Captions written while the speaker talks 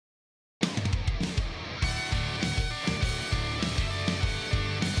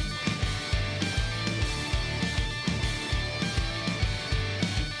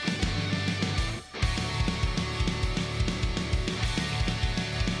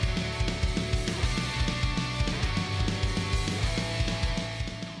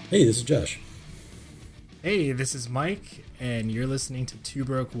Hey, this is Josh. Hey, this is Mike, and you're listening to Two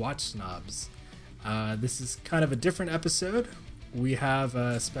Broke Watch Snobs. This is kind of a different episode. We have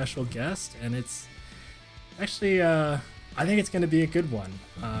a special guest, and it's actually, I think it's going to be a good one.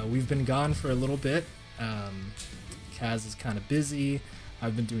 We've been gone for a little bit. Kaz is kind of busy.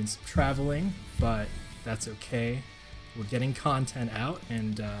 I've been doing some traveling, but that's okay. We're getting content out,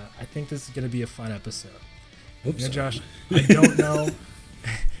 and I think this is going to be a fun episode. Hope so. Josh, I don't know.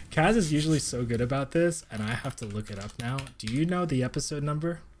 Kaz is usually so good about this, and I have to look it up now. Do you know the episode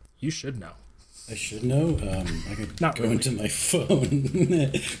number? You should know. I should know. I could Not go really. into my phone.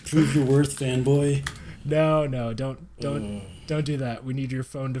 Prove your worth, fanboy. No, don't do that. We need your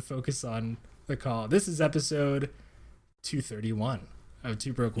phone to focus on the call. This is episode 231 of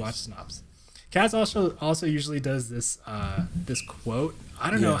Two Broke Watch Snobs. Kaz also usually does this this quote. I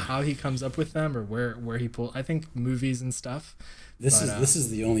don't know how he comes up with them or where he pull. I think movies and stuff. This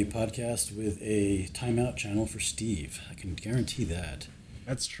is the only podcast with a timeout channel for Steve. I can guarantee that.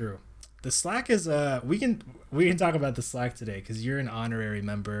 That's true. The Slack is we can talk about the Slack today because you're an honorary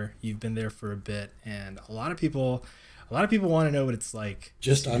member. You've been there for a bit, and a lot of people want to know what it's like.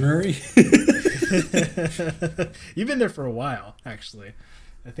 Just honorary? You've been there for a while, actually.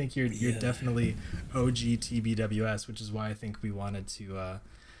 I think you're definitely OG TBWS, which is why I think we wanted to.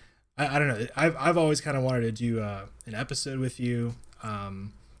 I don't know. I've always kind of wanted to do an episode with you,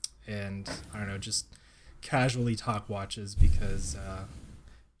 and I don't know, just casually talk watches because,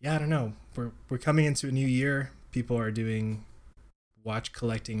 I don't know. We're coming into a new year. People are doing watch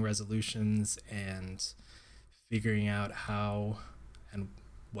collecting resolutions and figuring out how and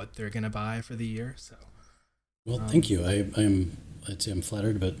what they're gonna buy for the year. So, Well, thank you. I'd say I'm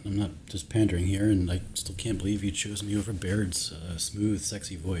flattered, but I'm not just pandering here, and I still can't believe you chose me over Baird's smooth,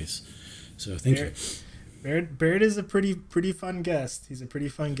 sexy voice. So thank you. Baird is a pretty fun guest. He's a pretty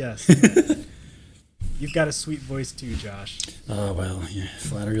fun guest. You've got a sweet voice too, Josh. Oh, well, yeah,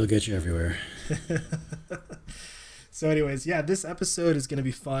 flattery will get you everywhere. So anyways, this episode is going to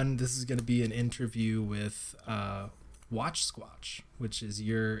be fun. This is going to be an interview with Watch Squatch, which is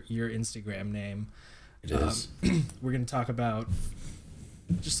your Instagram name. It is. We're going to talk about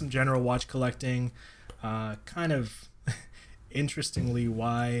just some general watch collecting, kind of interestingly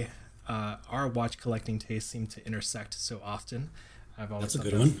why our watch collecting tastes seem to intersect so often. That's a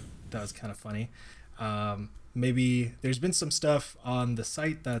good one. That was kind of funny. Maybe there's been some stuff on the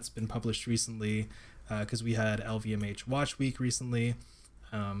site that's been published recently because we had LVMH Watch Week recently.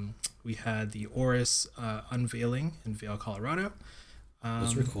 We had the Oris unveiling in Vail, Colorado.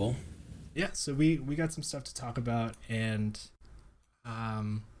 Those were cool. Yeah, so we got some stuff to talk about, and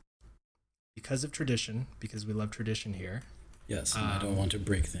because of tradition, because we love tradition here. Yes, and I don't want to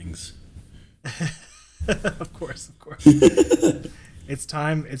break things. Of course. It's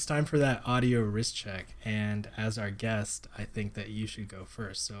time for that audio wrist check, and as our guest, I think that you should go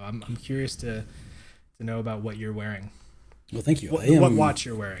first. So I'm curious to know about what you're wearing. Well, thank you. What watch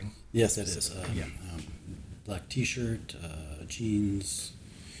you're wearing? Yes, that is. Black T-shirt, jeans.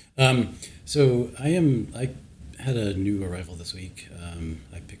 So I had a new arrival this week.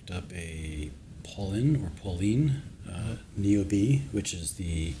 I picked up a Pauline Neo B, which is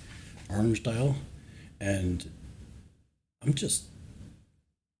the orange dial, and I'm just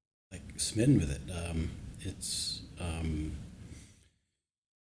like smitten with it. It's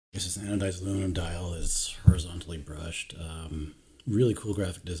this is an anodized aluminum dial. It's horizontally brushed. Really cool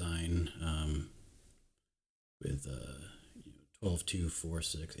graphic design with 12, 2, 4,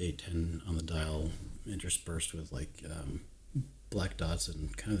 6, 8, 10 on the dial, interspersed with like black dots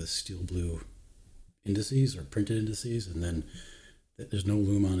and kind of the steel blue indices or printed indices, and then there's no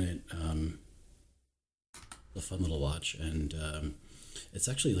lume on it. A fun little watch, and it's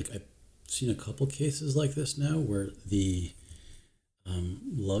actually like I've seen a couple cases like this now where the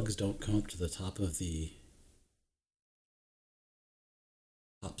lugs don't come up to the top of the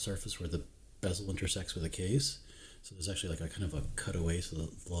top surface where the bezel intersects with the case. So there's actually like a kind of a cutaway, so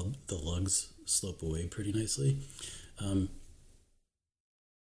the lugs slope away pretty nicely.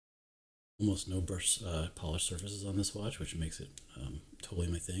 Almost no brush polished surfaces on this watch, which makes it totally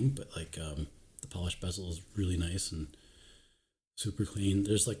my thing. But like the polished bezel is really nice and super clean.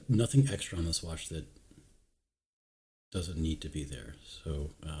 There's like nothing extra on this watch that doesn't need to be there.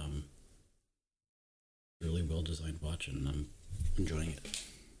 So really well designed watch, and I'm enjoying it.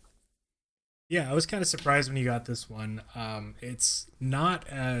 Yeah, I was kind of surprised when you got this one. It's not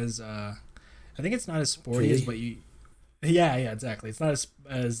as I think it's not as sporty Tooly? as what you. Yeah, exactly. It's not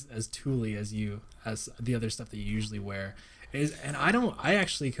as tooly as the other stuff that you usually wear. And I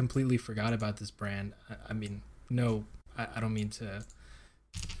actually completely forgot about this brand. I mean, no, I don't mean to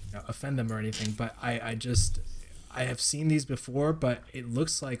offend them or anything, but I have seen these before, but it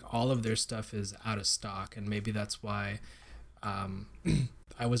looks like all of their stuff is out of stock, and maybe that's why um,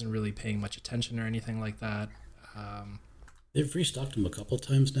 I wasn't really paying much attention or anything like that. Um, They've restocked them a couple of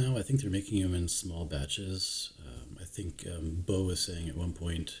times now. I think they're making them in small batches. I think Bo was saying at one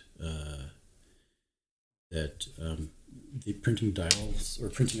point that the printing dials or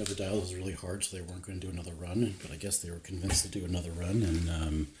printing of the dials was really hard, so they weren't going to do another run. But I guess they were convinced to do another run,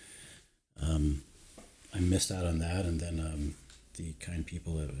 and um, I missed out on that. And then the kind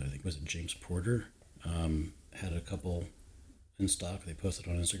people, I think was it James Porter, had a couple in stock. They posted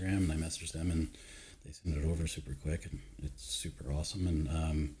on Instagram, and I messaged them, and they send it over super quick, and it's super awesome.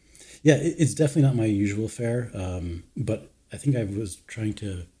 And yeah, it's definitely not my usual fare, but I think I was trying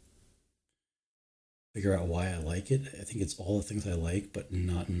to figure out why I like it. I think it's all the things I like, but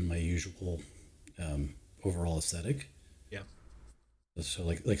not in my usual overall aesthetic. yeah, So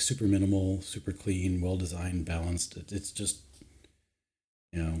like super minimal, super clean, well designed, balanced. It's just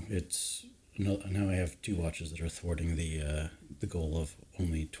it's now I have two watches that are thwarting the goal of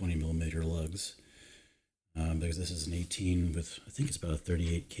only 20 millimeter lugs. Because this is an 18 with I think it's about a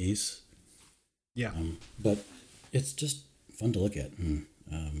 38 case. yeah. But it's just fun to look at, and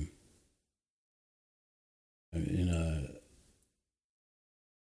in a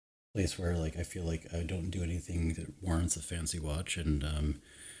place where like I feel like I don't do anything that warrants a fancy watch, and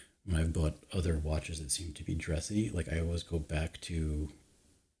when I've bought other watches that seem to be dressy, like I always go back to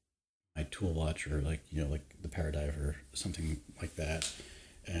my tool watch or like like the Paradive or something like that,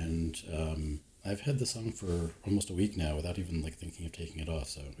 and I've had this on for almost a week now without even like thinking of taking it off.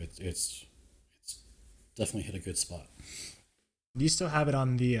 So it's definitely hit a good spot. Do you still have it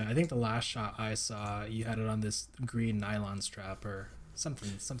on the? I think the last shot I saw, you had it on this green nylon strap or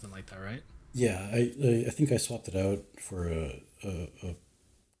something like that, right? Yeah, I think I swapped it out for a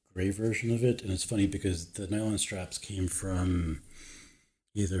gray version of it, and it's funny because the nylon straps came from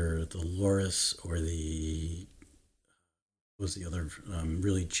either the Loris or the was the other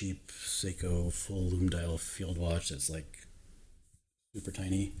really cheap Seiko full lume dial field watch that's like super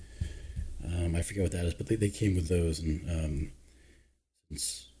tiny. I forget what that is, but they came with those, and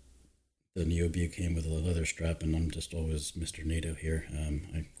since the Neobu came with a leather strap, and I'm just always Mr. NATO here,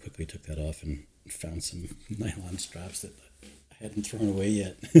 I quickly took that off and found some nylon straps that I hadn't thrown away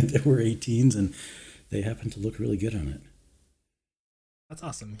yet. They were 18s, and they happened to look really good on it. That's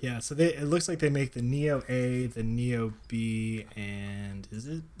awesome. Yeah. So it looks like they make the Neo A, the Neo B, and is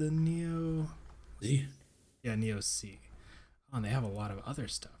it the Neo? See? Yeah, Neo C. Oh, and they have a lot of other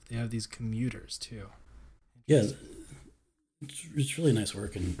stuff. They have these commuters too. Yeah, it's really nice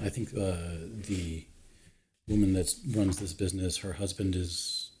work, and I think the woman that runs this business, her husband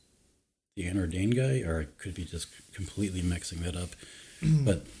is the Anordain guy, or I could be just completely mixing that up.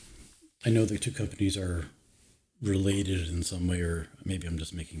 But I know the two companies are related in some way, or maybe I'm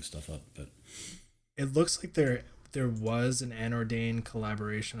just making stuff up. But It looks like there was an Anordain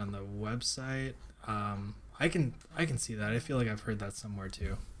collaboration on the website. I can see that. I feel like I've heard that somewhere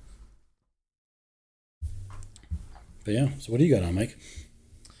too. but yeah, so what do you got on, Mike?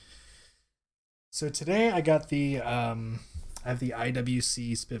 So today I got I have the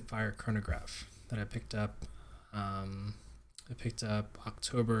IWC Spitfire chronograph that I picked up. I picked up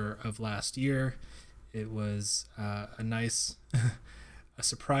October of last year. It was a nice, a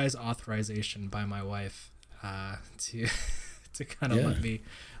surprise authorization by my wife to to kind of Yeah.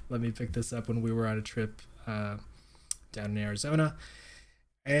 let me pick this up when we were on a trip down in Arizona,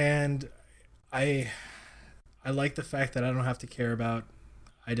 and I I like the fact that I don't have to care about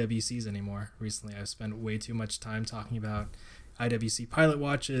IWCs anymore. Recently, I've spent way too much time talking about IWC pilot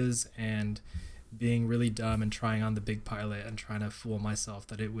watches and being really dumb and trying on the big pilot and trying to fool myself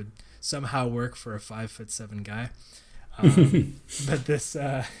that it would somehow work for a 5'7" guy. But this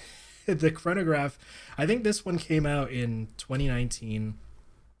the chronograph, I think this one came out in 2019,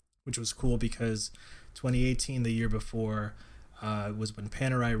 which was cool because 2018, the year before, was when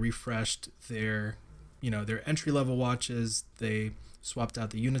Panerai refreshed their entry level watches. They swapped out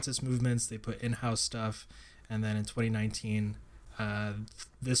the Unitus movements, they put in-house stuff, and then in 2019,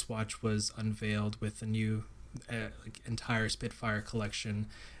 this watch was unveiled with the new entire Spitfire collection,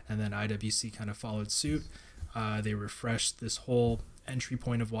 and then IWC kind of followed suit. They refreshed this whole entry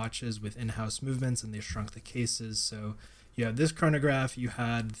point of watches with in-house movements, and they shrunk the cases. So you have this chronograph. You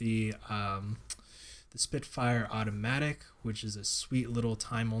had the Spitfire Automatic, which is a sweet little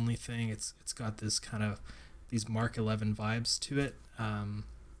time-only thing. It's got this kind of these Mark 11 vibes to it,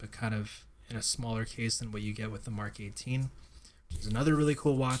 but kind of in a smaller case than what you get with the Mark 18, which is another really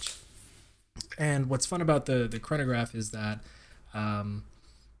cool watch. And what's fun about the chronograph is that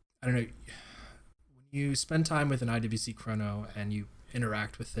I don't know, when you spend time with an IWC chrono and you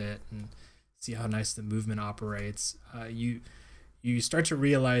interact with it and see how nice the movement operates, you start to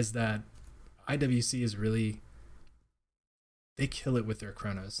realize that IWC is really, they kill it with their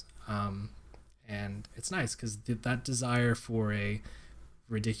chronos. And it's nice because that desire for a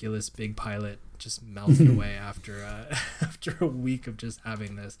ridiculous big pilot just melted away after after a week of just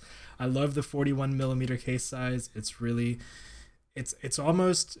having this. I love the 41 millimeter case size. It's really, it's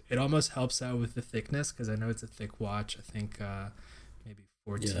almost, it almost helps out with the thickness because I know it's a thick watch. I think maybe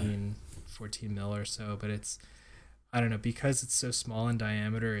 14 mil or so, but it's, I don't know, because it's so small in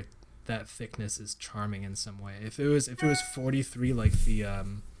diameter, that thickness is charming in some way. If it was 43 like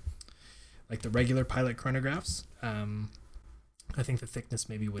the regular pilot chronographs, I think the thickness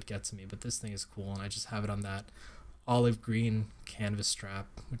maybe would get to me, but this thing is cool, and I just have it on that olive green canvas strap,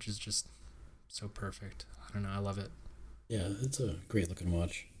 which is just so perfect. I don't know, I love it. Yeah, it's a great looking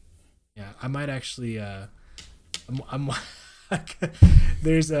watch. Yeah, I might actually. I'm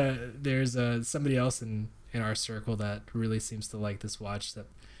there's somebody else in our circle that really seems to like this watch, that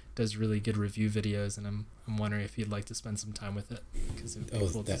does really good review videos, and I'm wondering if you'd like to spend some time with it, because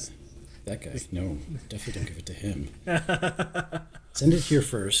that guy. No, definitely don't give it to him. Send it here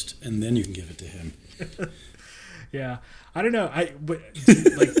first, and then you can give it to him. Yeah, I don't know.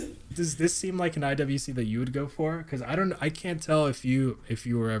 Does this seem like an IWC that you would go for? Because I can't tell if you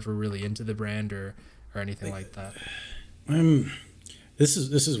were ever really into the brand or anything like that. This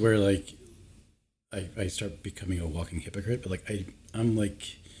is where like I start becoming a walking hypocrite, but like I'm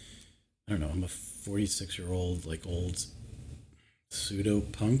like, I don't know, I'm a 46-year-old like old pseudo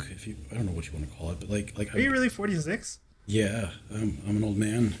punk, I don't know what you want to call it, but like are you really 46? Yeah, I'm an old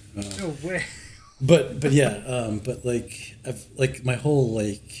man. No way. But yeah, but like I've like my whole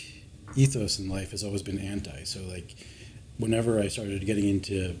like ethos in life has always been anti. So like whenever I started getting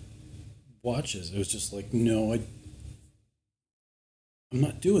into watches, it was just like, no, I'm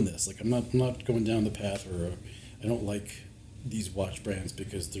not doing this. Like I'm not going down the path, or I don't like these watch brands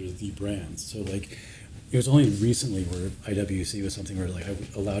because they're the brands. So like it was only recently where IWC was something where like I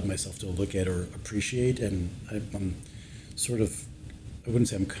allowed myself to look at or appreciate, and I'm sort of, I wouldn't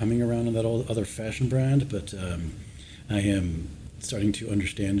say I'm coming around on that old other fashion brand, but I am starting to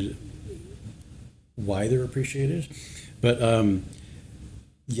understand why they're appreciated. But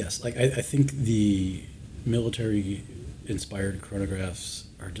yes, like I think the military inspired chronographs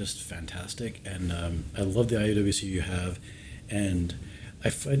are just fantastic, and I love the IWC you have, and I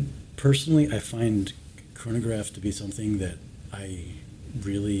find chronographs to be something that I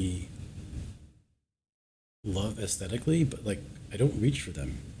really love aesthetically, but like I don't reach for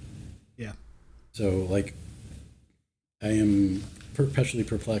them. Yeah. So like I am perpetually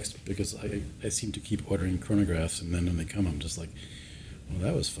perplexed because I seem to keep ordering chronographs, and then when they come, I'm just like, well,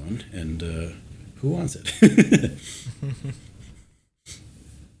 that was fun, and who wants it?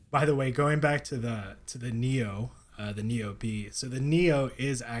 By the way, going back to the Neo, the Neo B. So the Neo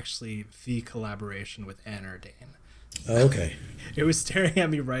is actually the collaboration with Anardane. Oh, okay. It was staring at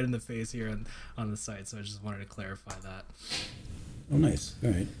me right in the face here on the site, so I just wanted to clarify that. Oh, nice.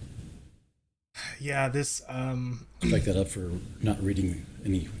 All right. Yeah, this Strike that up for not reading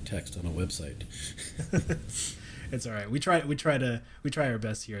any text on a website. It's all right. We try our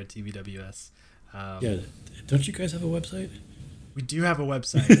best here at TBWS. Yeah, don't you guys have a website? We do have a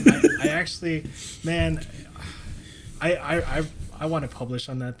website. I actually, man, I want to publish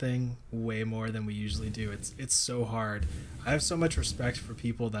on that thing way more than we usually do. It's so hard. I have so much respect for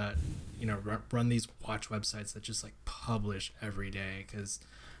people that, you know, run these watch websites that just like publish every day, because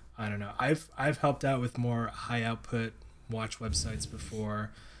I don't know. I've helped out with more high output watch websites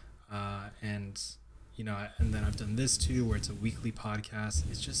before, and you know, and then I've done this too, where it's a weekly podcast.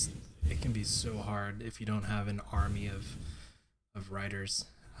 It's just, it can be so hard if you don't have an army of writers.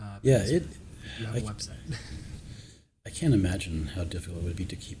 Yeah, you have a website. I can't imagine how difficult it would be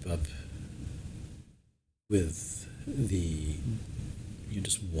to keep up with the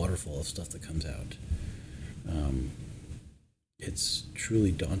just waterfall of stuff that comes out. It's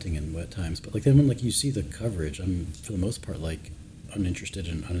truly daunting at times, but like then when like you see the coverage, I'm for the most part like uninterested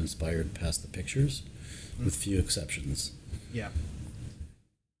and uninspired past the pictures, with few exceptions. Yeah.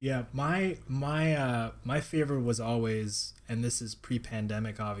 Yeah, my favorite was always, and this is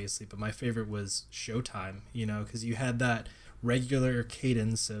pre-pandemic obviously, but my favorite was Showtime, you know, because you had that regular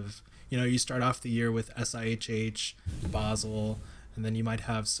cadence of, you know, you start off the year with SIHH, Basel, and then you might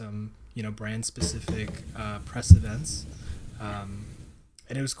have some, you know, brand specific press events.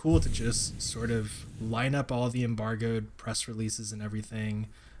 And it was cool to just sort of line up all the embargoed press releases and everything,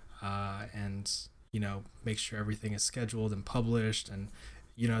 and, you know, make sure everything is scheduled and published. And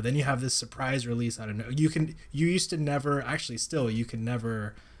then you have this surprise release. I don't know. You used to never, actually still, you can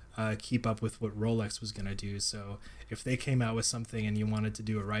never keep up with what Rolex was going to do. So if they came out with something and you wanted to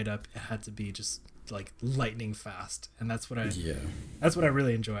do a write-up, it had to be just like lightning fast. And Yeah. that's what I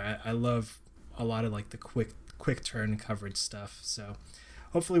really enjoy. I love a lot of like the quick turn coverage stuff. So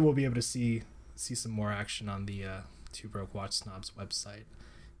hopefully we'll be able to see some more action on the Two Broke Watch Snobs website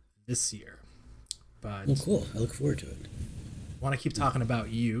this year. But Well, cool. I look forward to it. want to keep talking about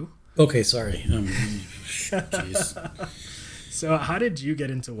you. Okay, sorry. Jeez. So how did you get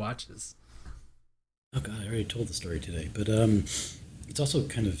into watches? Oh God, I already told the story today, but it's also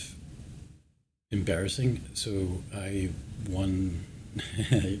kind of embarrassing. So I won.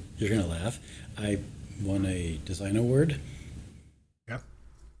 You're gonna laugh. I won a design award, Yeah.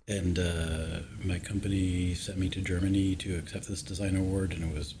 and my company sent me to Germany to accept this design award, and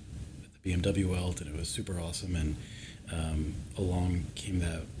it was at the BMW Welt, and it was super awesome. And along came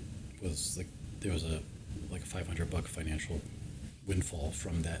that was like there was a $500 financial windfall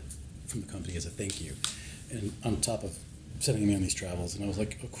from the company as a thank you, and on top of sending me on these travels. And I was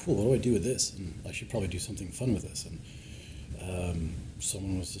like, oh cool, what do I do with this? And I should probably do something fun with this. And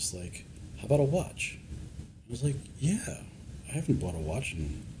someone was just like, how about a watch? I was like, yeah, I haven't bought a watch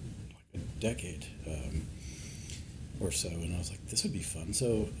in like a decade or so. And I was like, this would be fun.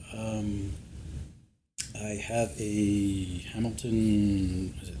 So I have a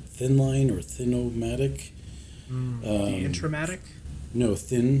Hamilton, is it Thin Line or Thin-O-Matic? The Intramatic? No,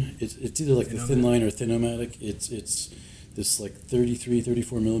 thin. It's either like the Thin Thin-O-Matic? Line or Thin-O-Matic. It's this like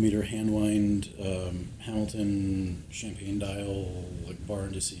 34 millimeter hand wind Hamilton champagne dial like bar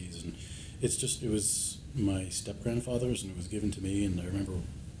indices, and it was my step grandfather's, and it was given to me, and I remember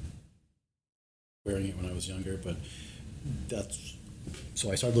wearing it when I was younger. But that's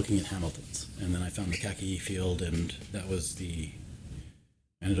so I started looking at Hamiltons, and then I found the khaki field, and that was I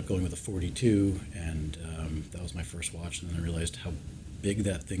ended up going with a 42, and that was my first watch. And then I realized how big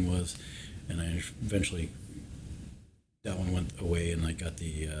that thing was, and I eventually that one went away, and I got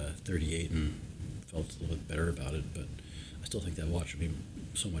the 38 and felt a little bit better about it. But I still think that watch would be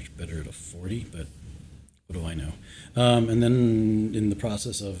so much better at a 40. But what do I know? And then in the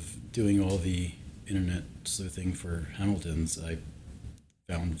process of doing all the internet sleuthing for Hamiltons, I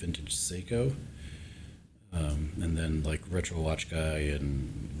found vintage Seiko. And then like Retro Watch Guy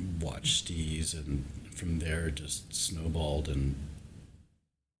and Watch Steez, and from there just snowballed, and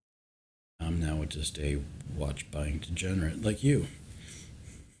I'm now just a watch buying degenerate like you.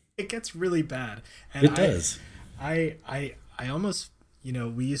 It gets really bad. And It does. I almost,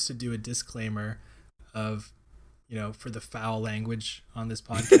 we used to do a disclaimer of, for the foul language on this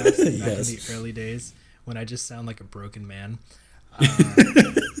podcast back in Yes. the early days when I just sound like a broken man.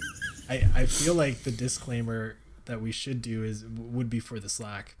 I feel like the disclaimer that we should do would be for the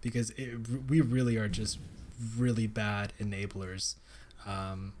Slack, because we really are just really bad enablers,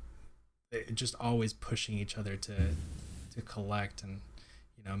 just always pushing each other to collect and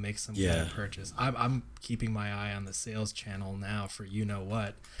make some kind of purchase. I'm keeping my eye on the sales channel now for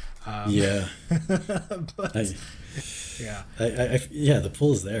what. Yeah. But yeah, Yeah, the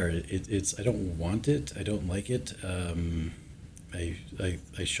pull is there. It's I don't want it. I don't like it. I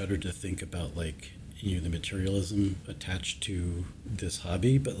shudder to think about like the materialism attached to this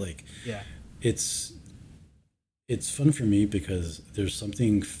hobby, but like yeah, it's fun for me because there's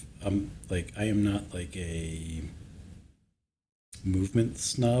something like I am not like a movement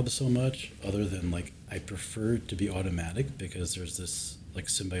snob so much, other than like I prefer to be automatic because there's this like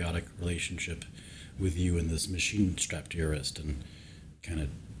symbiotic relationship with you and this machine strapped to your wrist, and kind of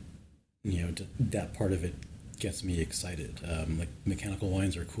that part of it gets me excited. Like mechanical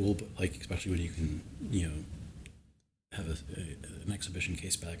wines are cool, but like especially when you can have an exhibition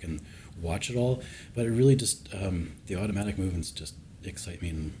case back and watch it all. But it really just the automatic movements just excite me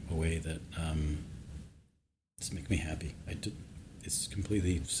in a way that just make me happy. It's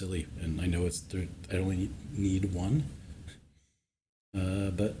completely silly, and I know I only need one.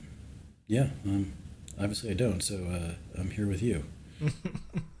 But yeah, obviously I don't. So I'm here with you.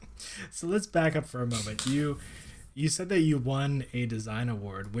 So let's back up for a moment. You said that you won a design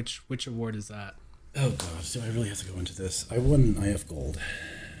award. Which award is that? Oh gosh, do I really have to go into this? I won an IF Gold.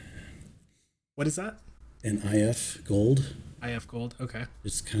 What is that? An IF Gold. IF Gold. Okay.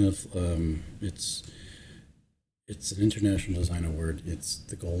 It's kind of it's an international design award. It's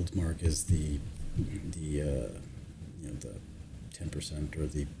the gold mark is the 10% or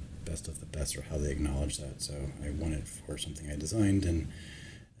the best of the best, or how they acknowledge that. So I won it for something I designed, and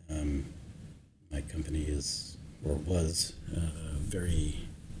my company is or was very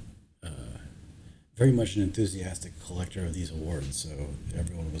very much an enthusiastic collector of these awards, so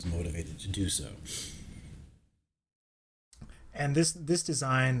everyone was motivated to do so. And this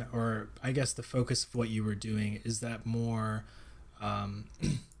design, or I guess the focus of what you were doing, um,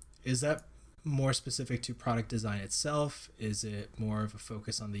 is that more specific to product design itself? Is it more of a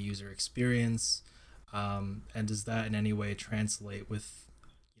focus on the user experience? And does that in any way translate with,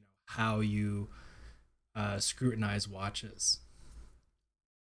 how you scrutinize watches?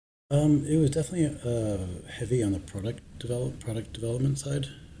 It was definitely heavy on the product development side.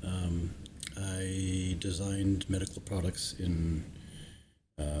 I designed medical products in.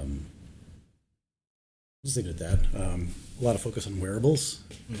 Um, just leave it at that. A lot of focus on wearables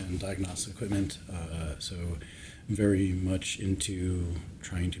and diagnostic equipment. So I'm very much into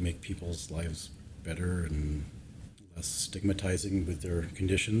trying to make people's lives better and less stigmatizing with their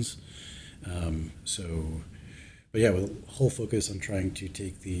conditions. So, but yeah, with a whole focus on trying to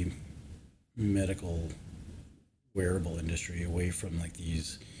take the medical wearable industry away from like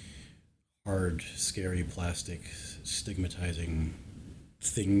these hard, scary plastic, stigmatizing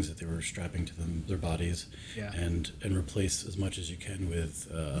things that they were strapping to their bodies, Yeah. and replace as much as you can with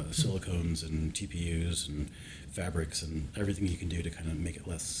silicones and TPUs and fabrics and everything you can do to kind of make it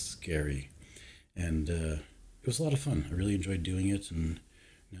less scary. And it was a lot of fun. I really enjoyed doing it, and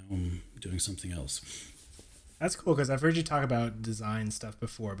now I'm doing something else. That's cool because I've heard you talk about design stuff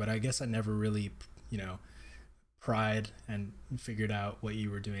before, but I guess I never really, you know, pried and figured out what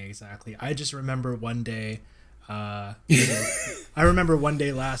you were doing exactly. I just remember one day, maybe I remember one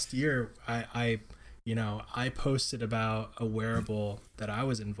day last year, I posted about a wearable that I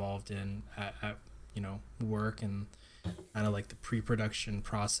was involved in at work, and kind of like the pre-production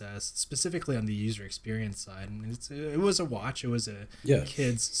process, specifically on the user experience side. And it was a watch. It was a Yeah,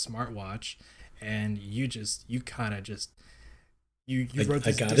 kid's smartwatch, and you kind of just you I, wrote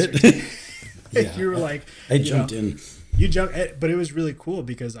I this got dissertation. it. Yeah, You were like, I you know, jumped in. you jumped, but it was really cool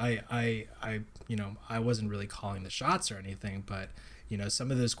because I wasn't really calling the shots or anything, but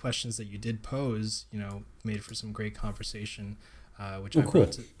some of those questions that you did pose, made for some great conversation, which Oh, I cool.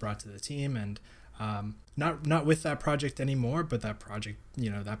 brought to the team. And not with that project anymore, but that project,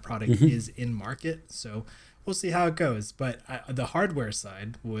 that product Hmm. is in market, so we'll see how it goes. But the hardware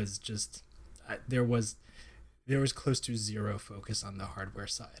side was just, there was close to zero focus on the hardware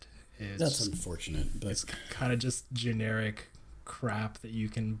side. It's That's just, unfortunate, but it's kind of just generic crap that you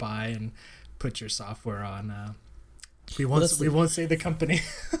can buy and put your software on. We well, won't that's we the. won't say the company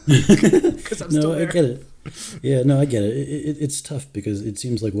because I'm still No, I there. get it. Yeah, no, I get it. It's tough because it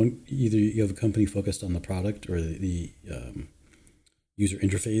seems like one either you have a company focused on the product or the user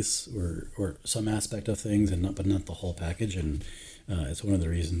interface or some aspect of things, and not but not the whole package. And it's one of the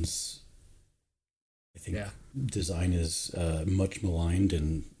reasons I think Yeah, design is much maligned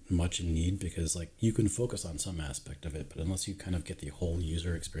and much in need because like you can focus on some aspect of it, but unless you kind of get the whole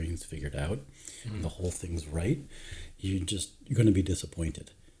user experience figured out and hmm the whole thing's right, you're going to be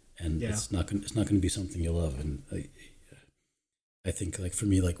disappointed, and yeah, it's not going to be something you love. And I think like for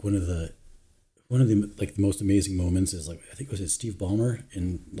me like one of the like the most amazing moments is like I think was it Steve Ballmer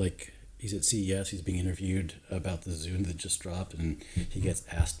in like he's at CES, he's being interviewed about the Zune that just dropped, and he gets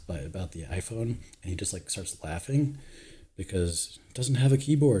asked about the iPhone, and he just like starts laughing because it doesn't have a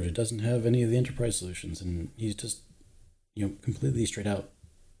keyboard, it doesn't have any of the enterprise solutions, and he's just completely straight out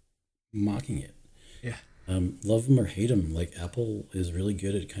mocking it. yeah, Love him or hate him, like Apple is really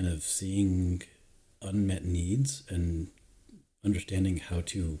good at kind of seeing unmet needs and understanding how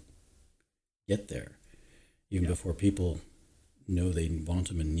to get there even yeah, before people know they want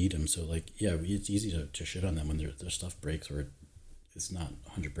them and need them. So like, yeah, it's easy to shit on them when their stuff breaks or it's not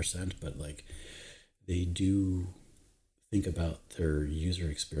 100%, but like they do think about their user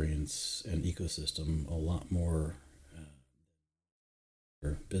experience and ecosystem a lot more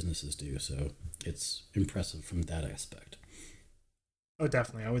or businesses do. So it's impressive from that aspect. oh,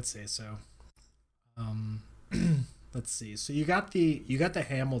 definitely, I would say so. Um, let's see. So you got the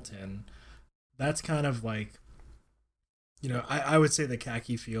Hamilton. That's kind of like, I would say the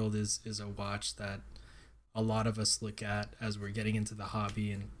khaki field is a watch that a lot of us look at as we're getting into the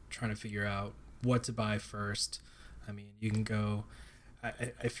hobby and trying to figure out what to buy first. I mean, you can go.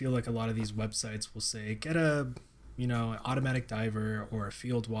 I feel like a lot of these websites will say get a an automatic diver or a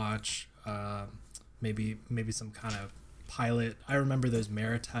field watch, maybe some kind of pilot. I remember those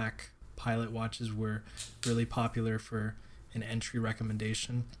Maritac pilot watches were really popular for an entry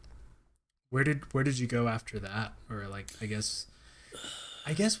recommendation. Where did you go after that? Or like I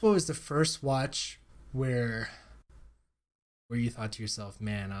guess what was the first watch where where you thought to yourself,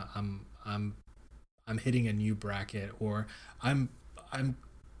 man, I'm hitting a new bracket, or I'm I'm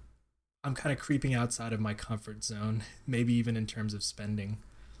I'm kind of creeping outside of my comfort zone, maybe even in terms of spending.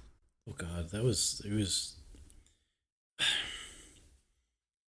 Oh God, that was it was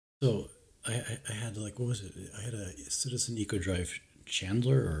so I had like what was it? I had a Citizen EcoDrive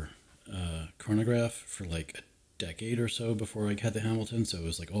Chandler or chronograph for like a decade or so before I had the Hamilton. So it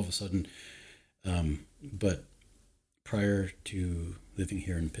was like all of a sudden, but prior to living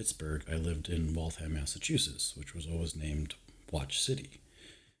here in Pittsburgh, I lived in Waltham, Massachusetts, which was always named Watch City.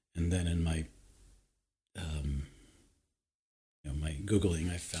 And then in my um, my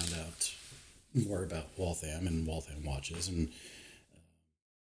googling, I found out more about Waltham and Waltham watches, and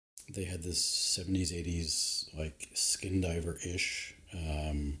they had this 70s 80s like skin diver ish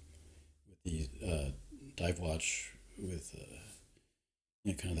with the dive watch with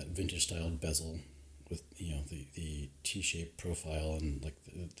kind of that vintage styled bezel with the T-shaped profile and like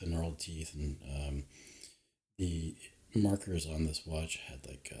the knurled teeth and the markers on this watch had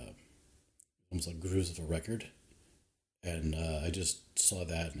like almost like grooves of a record, and I just saw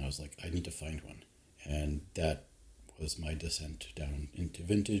that and I was like, I need to find one, and that was my descent down into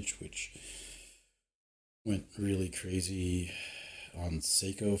vintage, which went really crazy on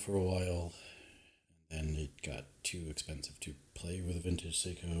Seiko for a while. And then it got too expensive to play with a vintage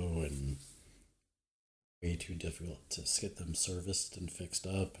Seiko and way too difficult to get them serviced and fixed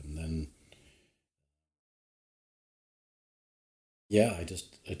up. And then yeah, I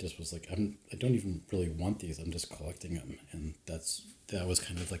just was like, I don't even really want these. I'm just collecting them, and that was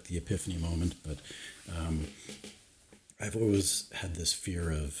kind of like the epiphany moment. But um, I've always had this fear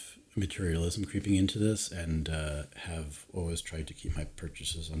of materialism creeping into this, and have always tried to keep my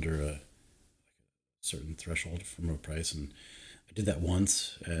purchases under a certain threshold from a price. And I did that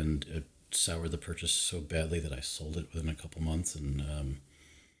once, and it soured the purchase so badly that I sold it within a couple months, and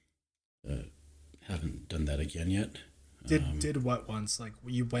uh, haven't done that again yet. Did what once? Like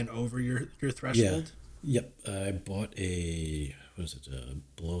you went over your Yeah, threshold? yep. I bought a what is it? A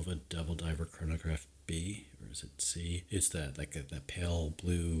Bulova Double Diver Chronograph B, or is it C? It's that like that pale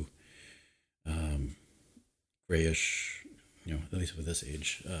blue, um, grayish. At least with this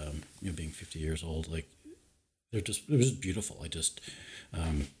age, being 50 years old, like it was just beautiful.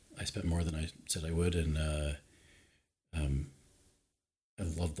 Um, I spent more than I said I would, and um, I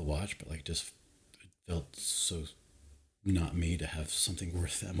loved the watch, but like just it felt so not me to have something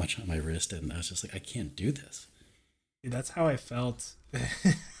worth that much on my wrist, and I was just like, I can't do this. Dude, that's how I felt.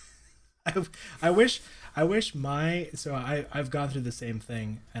 I, I wish my so I've gone through the same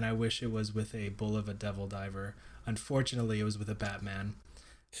thing, and I wish it was with a bull of a devil diver. Unfortunately, it was with a Batman.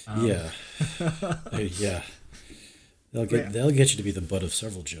 Um, Yeah, yeah, they'll but get yeah, they'll get you to be the butt of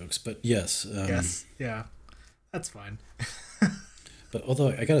several jokes, but yes. yes, yeah, that's fine. But although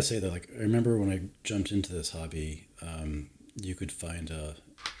I gotta say that, like, I remember when I jumped into this hobby, you could find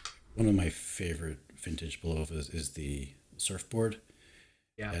one of my favorite vintage Bullovas is the surfboard,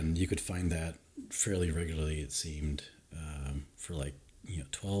 Yeah, and you could find that fairly regularly. It seemed for like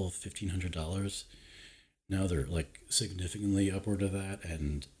 12, $1,500. Now they're like significantly upward of that,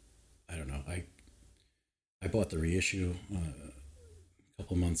 and I don't know. I bought the reissue a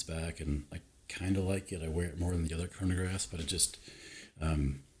couple months back, and I kind of like it. I wear it more than the other chronographs, but it just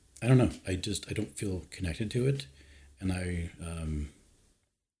um, I don't know. I don't feel connected to it, and I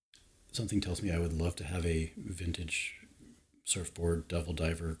something tells me I would love to have a vintage surfboard double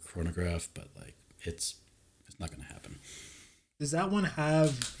diver chronograph, but like it's not going to happen. does that one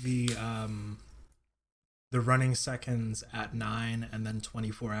have the running seconds at 9 and then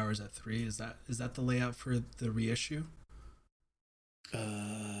 24 hours at 3? Is that the layout for the reissue,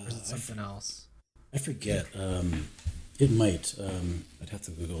 or is it I, something else? I forget. It might. I'd have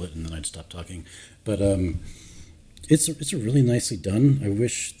to Google it and then I'd stop talking. But it's a really nicely done. I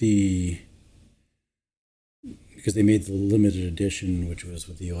wish because they made the limited edition, which was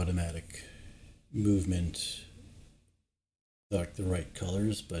with the automatic movement, like the right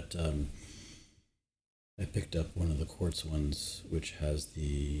colors. But I picked up one of the quartz ones, which has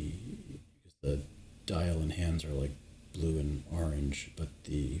the dial and hands are like blue and orange, but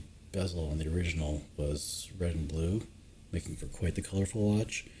the bezel on the original was red and blue, making for quite the colorful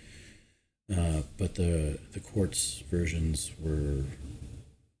watch. But the quartz versions were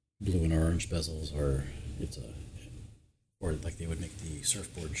blue and orange bezels, or it's a or like they would make the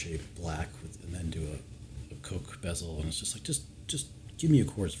surfboard shape black and then do a Coke bezel, and it's just like just give me a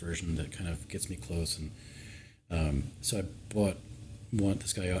quartz version that kind of gets me close. And so I bought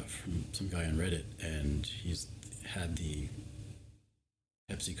this guy out from some guy on Reddit, and he's had the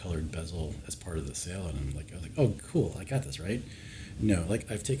Pepsi colored bezel as part of the sale, and I was like, oh, cool, I got this right. No, like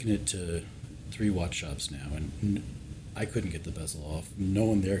I've taken it to three watch shops now, and I couldn't get the bezel off. No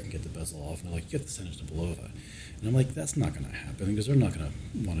one there can get the bezel off. And they're like, you have to send it to Belova. And I'm like, that's not going to happen because they're not going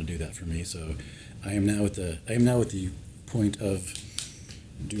to want to do that for me. So I am now at the point of,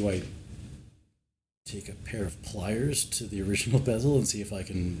 do I take a pair of pliers to the original bezel and see if I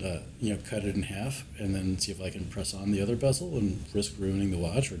can, cut it in half, and then see if I can press on the other bezel and risk ruining the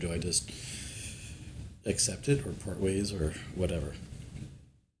watch, or do I just accept it or part ways or whatever?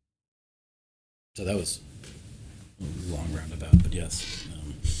 So that was a long roundabout, but yes.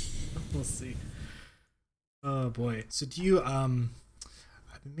 We'll see. Oh boy. So do you I've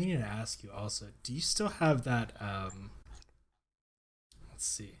been meaning to ask you also, do you still have that let's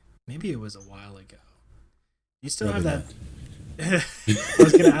see. Maybe it was a while ago. Do you still have that? I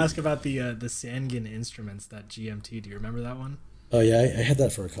was gonna ask about the Sangin Instruments, that GMT. Do you remember that one? Oh yeah, I had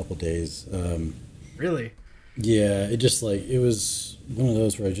that for a couple days. Really? Yeah, it was one of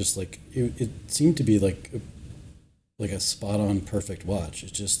those where I just it seemed to be like a spot on perfect watch.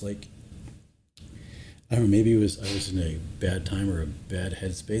 It's just like, I don't know, maybe I was in a bad time or a bad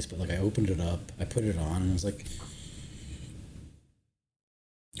headspace, but I opened it up, I put it on, and I was like,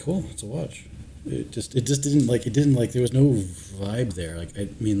 cool, it's a watch. It just didn't there was no vibe there. I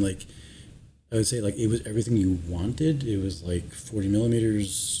would say it was everything you wanted. It was 40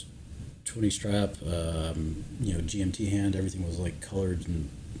 millimeters, 20 strap, GMT hand. Everything was colored and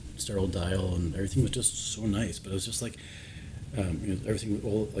sterile dial, and everything was just so nice. But it was just everything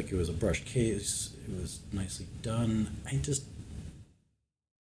all it was a brushed case. It was nicely done.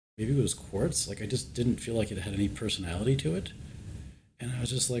 Maybe it was quartz. I just didn't feel like it had any personality to it, and I was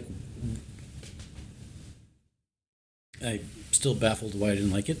just I still baffled why I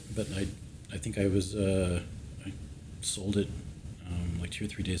didn't like it, but I think I sold it 2 or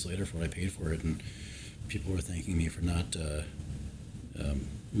 3 days later for what I paid for it, and people were thanking me for not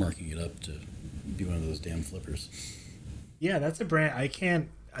marking it up to be one of those damn flippers. Yeah, that's a brand I can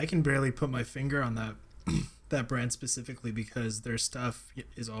barely put my finger on that that brand specifically, because their stuff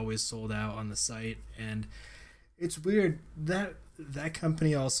is always sold out on the site, and it's weird that that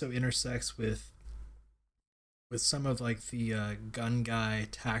company also intersects with some of the gun guy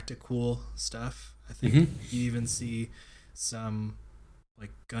tactical stuff. I think you even see some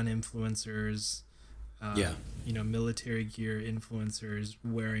gun influencers, Yeah. military gear influencers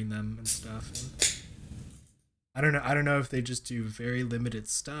wearing them and stuff. And I don't know if they just do very limited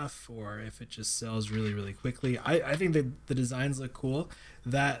stuff or if it just sells really, really quickly. I think that the designs look cool.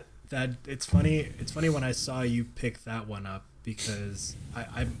 That it's funny when I saw you pick that one up, because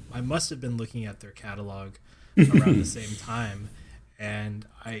I must have been looking at their catalog around the same time, and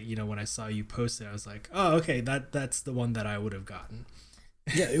when I saw you post it, I was like, oh, okay, that's the one that I would have gotten.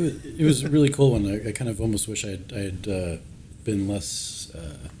 Yeah, it was a really cool one. I kind of almost wish I had been less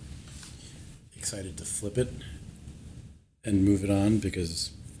excited to flip it and move it on, because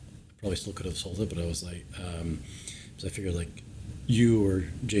I probably still could have sold it, but I was so I figured you or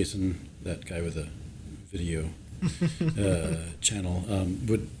Jason, that guy with a video channel,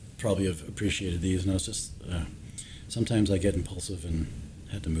 would probably have appreciated these, and I was just sometimes I get impulsive and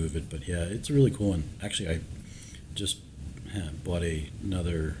had to move it. But yeah, it's a really cool one. Actually, I just bought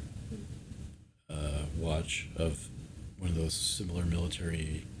another watch of one of those similar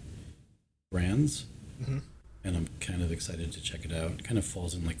military brands, and I'm kind of excited to check it out. It kind of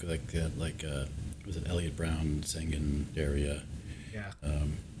falls in that was it Elliott Brown Sangin area. Yeah.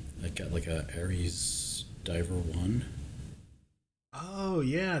 I got a Aries Diver 1. Oh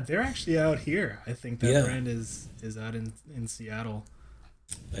yeah, they're actually out here. I think that brand is out in Seattle.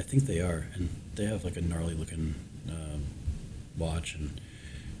 I think they are, and they have a gnarly looking watch, and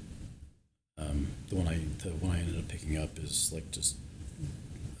the one I ended up picking up is just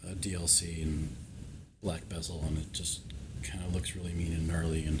a DLC and black bezel, and it just kind of looks really mean and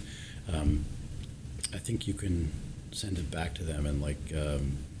gnarly. And I think you can send it back to them and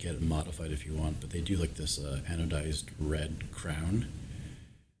get it modified if you want, but they do this anodized red crown,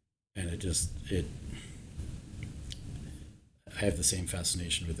 and I have the same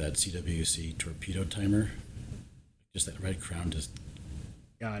fascination with that CWC torpedo timer. Just that red crown just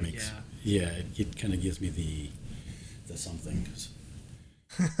it kind of gives me the something.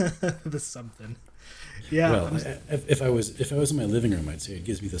 The something. Yeah. Well, if I was in my living room, I'd say it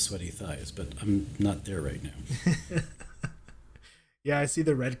gives me the sweaty thighs, but I'm not there right now. Yeah, I see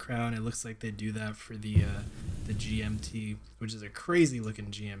the red crown. It looks like they do that for the GMT, which is a crazy looking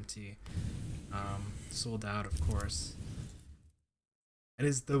GMT. Sold out, of course. And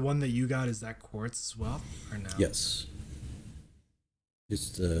is the one that you got, is that quartz as well, or no? Yes.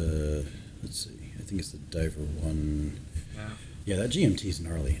 It's let's see, I think it's the Diver 1. Yeah. Yeah, that GMT is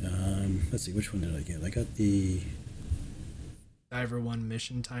gnarly. Let's see, which one did I get? I got the Diver One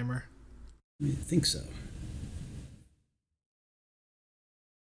mission timer. I think so.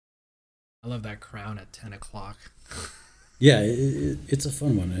 I love that crown at 10 o'clock. Yeah, it's a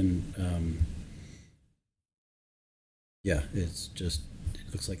fun one, and yeah, it's just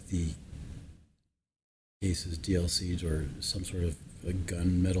it looks like the case is DLC'd or some sort of a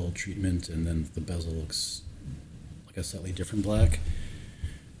gunmetal treatment, and then the bezel looks like a slightly different black,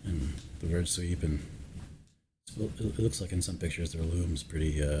 and the red sweep, and it looks like in some pictures their lume's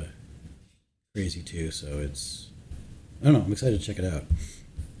pretty crazy too. So it's I don't know. I'm excited to check it out.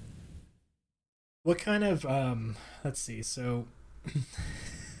 What kind of let's see. So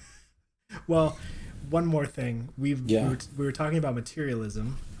well, one more thing. Yeah. We were talking about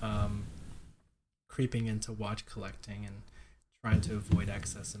materialism, creeping into watch collecting and trying to avoid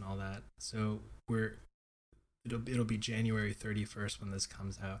excess and all that. So it'll be January 31st when this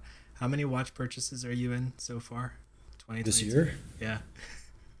comes out. How many watch purchases are you in so far? 2022? This year? Yeah.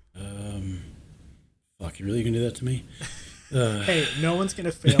 Um, Fuck, you really gonna do that to me? Hey, no one's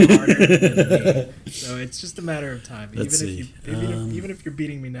gonna fail harder than me, so it's just a matter of time. Let's Even if you're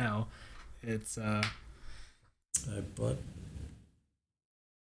beating me now, it's I bought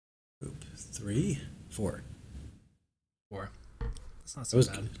three, four. 4. It's not so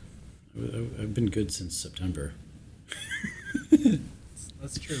bad. I've been good since September.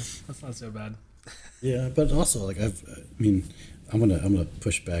 That's true. That's not so bad. Yeah, but also like I mean, I'm gonna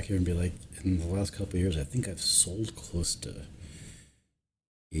push back here and be like, in the last couple of years, I think I've sold close to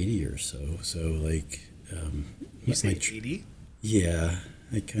 80 or so. So like, You say 80? Yeah,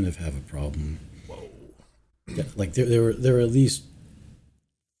 I kind of have a problem. Whoa. Yeah, like there were at least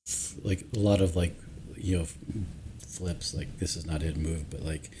like a lot of like flips. Like this is not it move, but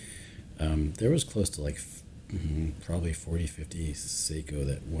like there was close to like probably 40, 50 Seiko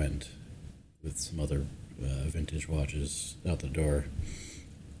that went with some other vintage watches out the door.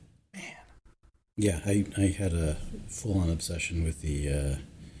 Man. Yeah, I had a full on obsession with the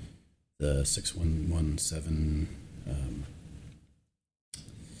 6117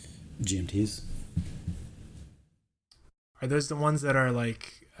 GMTs. Are those the ones that are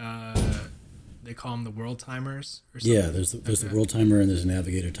like they call them the world timers or something? Yeah, there's the world timer and there's a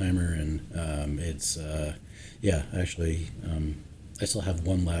navigator timer, and it's yeah, actually I still have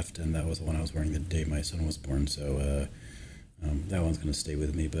one left, and that was the one I was wearing the day my son was born. So that one's gonna stay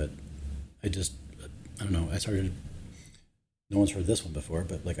with me. But I don't know. I started. No one's heard this one before,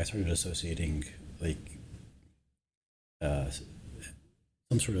 but like I started associating like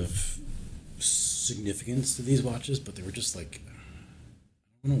some sort of significance to these watches, but they were just like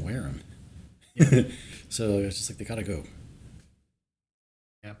I don't want to wear them. Yeah. So it's just like they gotta go.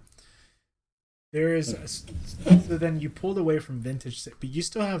 Yeah. There is so then you pulled away from vintage, but you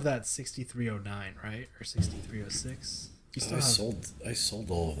still have that 6309, right? Or 6306. You still I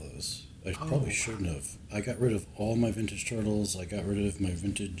sold all of those. I Oh, probably shouldn't have. I got rid of all my vintage turtles. I got rid of my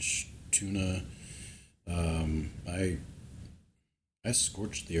vintage tuna. I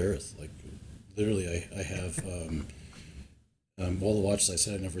scorched the earth. Like literally, I have all the watches I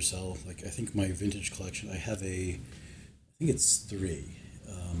said I never sell. Like I think my vintage collection. I think it's three.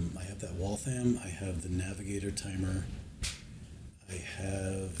 I have that Waltham. I have the Navigator timer. I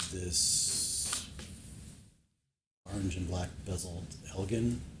have this orange and black bezeled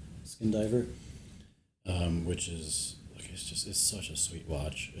Elgin skin diver, which is like it's such a sweet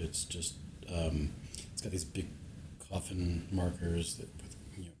watch. It's just it's got these big coffin markers that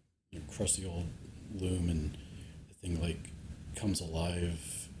with crusty old loom, and the thing like comes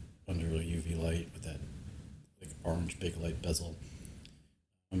alive under a UV light with that like orange big light bezel.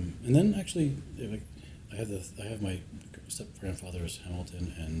 And then actually, like I have my step grandfather's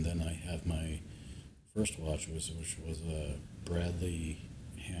Hamilton, and then I have my first watch which was a Bradley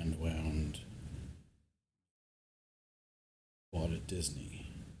hand wound, bought at Disney.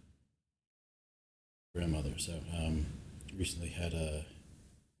 Grandmother. So recently had a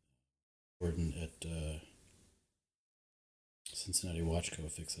Gordon at Cincinnati Watch Co.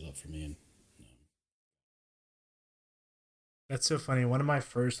 fix it up for me, and That's so funny. One of my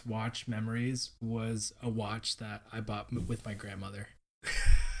first watch memories was a watch that I bought with my grandmother.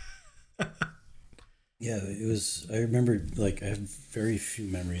 yeah, it was. I remember like I have very few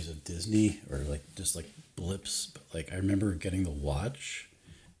memories of Disney or like just like blips, but like I remember getting the watch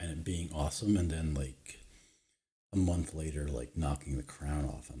and it being awesome, and then like a month later, like knocking the crown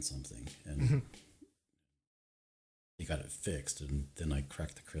off on something, and he got it fixed, and then I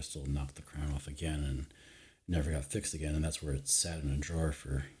cracked the crystal and knocked the crown off again, and never got fixed again, and that's where it sat in a drawer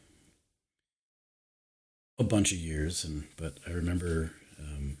for a bunch of years. And but I remember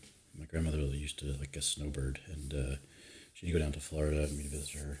my grandmother used to like a snowbird, and She had to go down to Florida and me to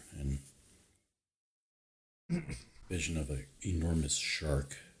visit her, and vision of an enormous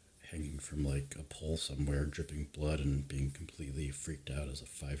shark hanging from like a pole somewhere, dripping blood, and being completely freaked out as a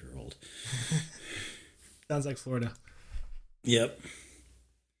 5 year old. Sounds like Florida. Yep.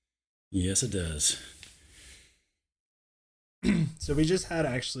 Yes, it does. So we just had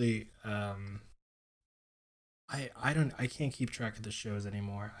actually I can't keep track of the shows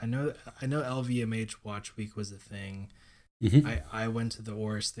anymore. I know LVMH Watch Week was a thing. Mm-hmm. I went to the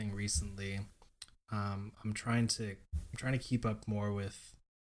Oris thing recently. I'm trying to keep up more with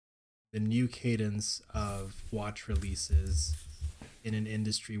the new cadence of watch releases in an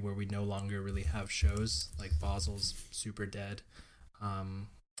industry where we no longer really have shows. Like Basel's super dead.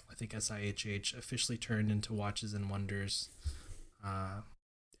 I think SIHH officially turned into Watches and Wonders. Uh,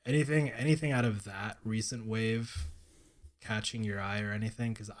 anything out of that recent wave catching your eye or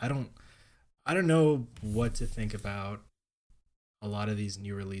anything? Because I don't know what to think about a lot of these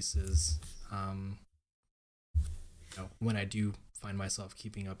new releases. Um, when I do find myself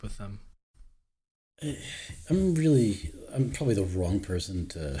keeping up with them. I'm probably the wrong person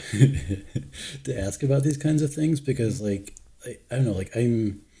to to ask about these kinds of things because like I don't know like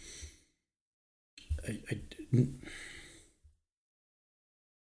I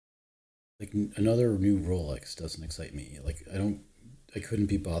like another new Rolex doesn't excite me. Like I couldn't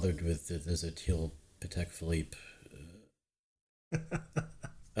be bothered with there's a teal Patek Philippe.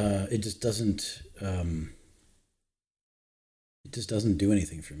 It just doesn't. It just doesn't do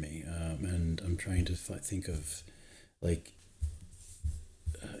anything for me. And I'm trying to think of like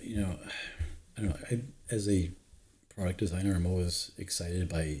I don't know. As a product designer, I'm always excited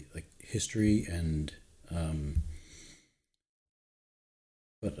by like history and um,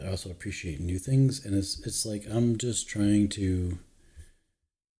 but I also appreciate new things. And it's like I'm just trying to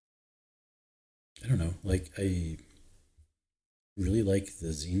I don't know like I really like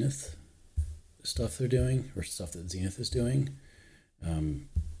the Zenith stuff they're doing or stuff that Zenith is doing. Um,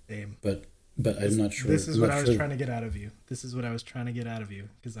 Same. but I'm This not sure. this is I'm what not I was sure. trying to get out of you. This is what I was trying to get out of you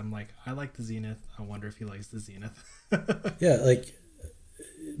because I'm like, I like the Zenith. I wonder if he likes the Zenith. Yeah, like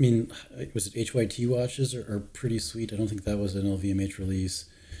I mean, was it HYT watches are pretty sweet. I don't think that was an LVMH release.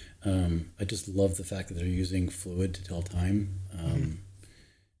 I just love the fact that they're using fluid to tell time. Mhm.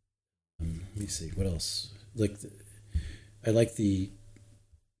 Let me see what else. I like the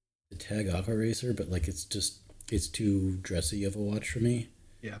Tag Aqua Racer, but like it's too dressy of a watch for me.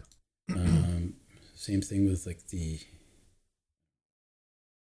 Yeah. Um, Same thing with like the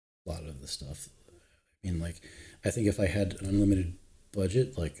a lot of the stuff. I mean, like I think if I had an unlimited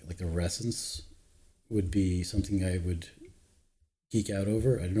budget, like the Resonance would be something I would geek out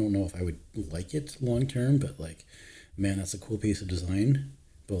over. I don't know if I would like it long term, but like, man, that's a cool piece of design,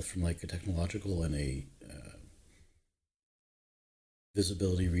 both from like a technological and a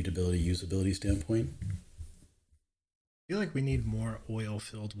visibility, readability, usability standpoint. I feel like we need more oil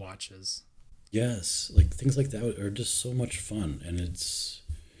filled watches. Yes, like things like that are just so much fun, and it's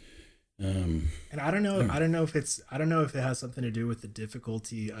um, And I don't I know. don't know. I don't know if it has something to do with the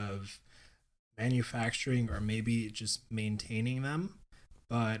difficulty of manufacturing or maybe just maintaining them.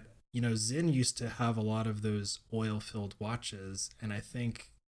 But Zinn used to have a lot of those oil filled watches, and I think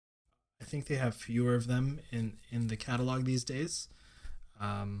they have fewer of them in the catalog these days.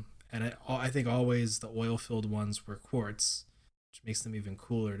 And I think always the oil filled ones were quartz, which makes them even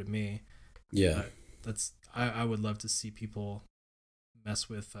cooler to me. Yeah, But I would love to see people mess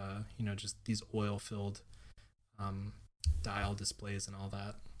with just these oil filled um, dial displays and all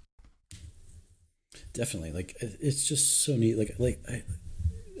that. definitely. Like it's just so neat.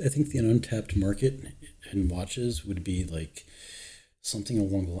 I think the untapped market in watches would be like something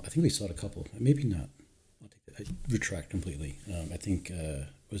along the line. I think we saw it a couple, maybe not. I'll take that. I retract completely. I think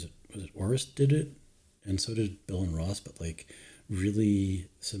was it Oris did it, and so did Bill and Ross, but like really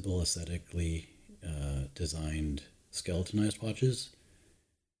simple, aesthetically designed skeletonized watches.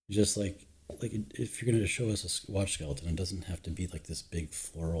 Just if you're gonna show us a watch skeleton, it doesn't have to be like this big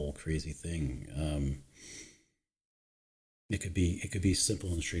floral crazy thing. It could be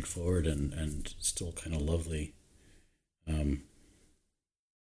simple and straightforward and still kind of lovely. Um,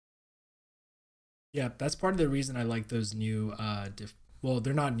 Yeah, that's part of the reason I like those new well,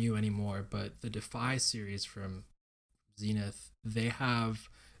 they're not new anymore, but the Defy series from Zenith,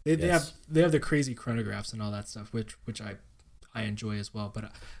 yes. they have the crazy chronographs and all that stuff, which I enjoy as well.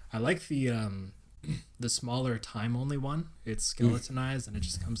 But I like the smaller time only one. It's Mm. skeletonized and it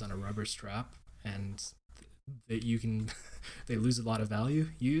just comes on a rubber strap, and that you can they lose a lot of value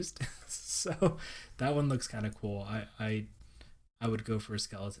used. So that one looks kind of cool. I would go for a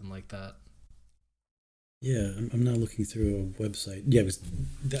skeleton like that. Yeah, I'm now looking through a website. Yeah,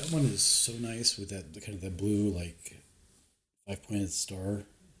 that one is so nice with that the kind of that blue like 5 pointed star.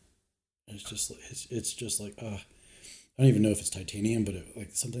 It's just like I don't even know if it's titanium, but like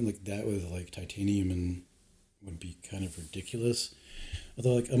something like that with like titanium and would be kind of ridiculous.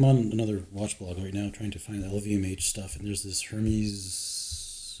 Although like I'm on another watch blog right now trying to find LVMH stuff, and there's this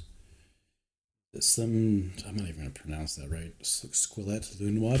Hermes Slim. I'm not even gonna pronounce that right. Squilette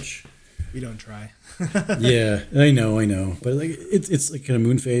Loon watch. We don't try. Yeah, I know, but like it's like kind of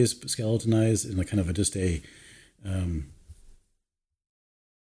moon phase skeletonized and like kind of just a um,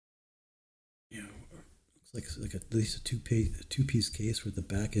 you know looks like at least a two piece case where the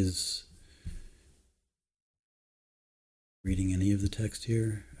back is reading any of the text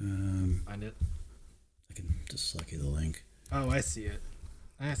here. Find it. I can just slide you the link. Oh, I see it.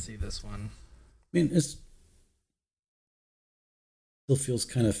 I see this one. I mean, it's still feels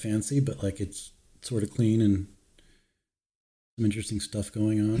kind of fancy, but like it's sort of clean and some interesting stuff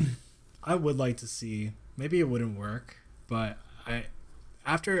going on. I would like to see. Maybe it wouldn't work, but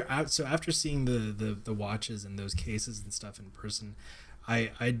after seeing the watches and those cases and stuff in person,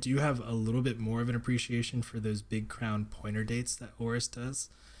 I do have a little bit more of an appreciation for those big crown pointer dates that Oris does.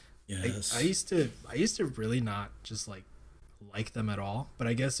 Yes. I used to really not just like them at all, but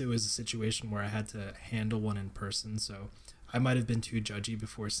I guess it was a situation where I had to handle one in person, so I might have been too judgy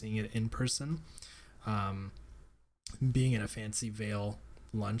before seeing it in person. Um, Being in a fancy Veil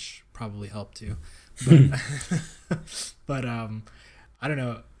lunch probably helped too, but but I don't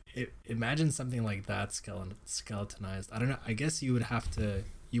know. Imagine something like that skeletonized. I don't know. I guess you would have to.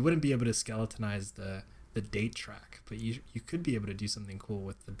 You wouldn't be able to skeletonize the date track, but you could be able to do something cool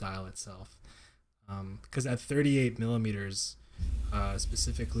with the dial itself. Because at 38 millimeters,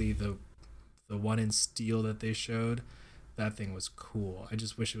 specifically the one in steel that they showed, that thing was cool. I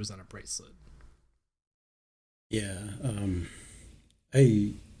just wish it was on a bracelet. Yeah.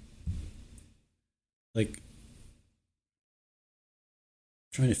 I like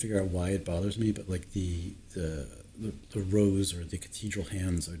trying to figure out why it bothers me, but like the rose or the cathedral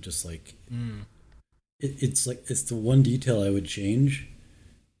hands are just like Mm. it's like it's the one detail I would change,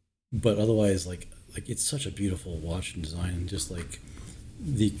 but otherwise like it's such a beautiful watch and design, and just like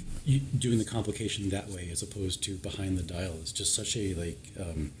doing the complication that way as opposed to behind the dial is just such a like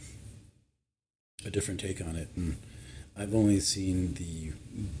a different take on it. And I've only seen I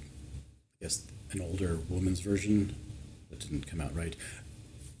guess an older woman's version that didn't come out right,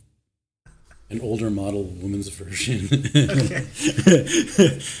 an older model woman's version. Okay.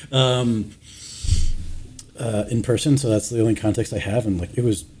 um, in person, so that's the only context I have, and like it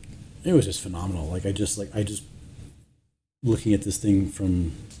was just phenomenal. Like I just looking at this thing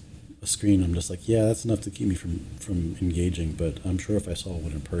from a screen, I'm just like, yeah, that's enough to keep me from engaging. But I'm sure if I saw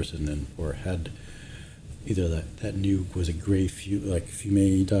one in person and or had either that new was a gray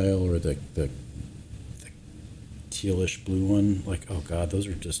fume dial or the tealish blue one, like oh god,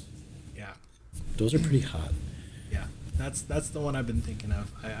 Yeah. those are pretty hot. Yeah, that's the one I've been thinking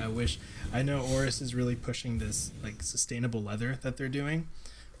of. I wish. I know Oris is really pushing this like sustainable leather that they're doing.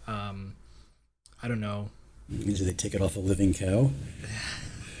 Um, I don't know. Did they take it off a living cow?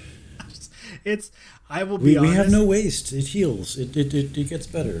 It's. I will be We honest. have no waste. It heals. It gets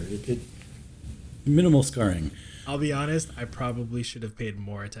better. It minimal scarring. I'll be honest. I probably should have paid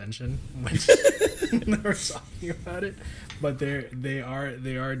more attention when they were talking about it, but they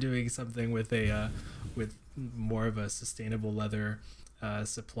are doing something with with more of a sustainable leather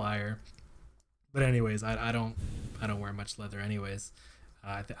supplier. But anyways, I don't wear much leather anyways.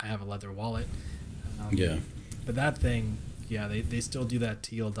 I have a leather wallet. Yeah. But that thing, yeah, they still do that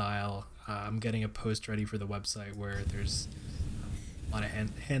teal dial. I'm getting a post ready for the website where there's a lot of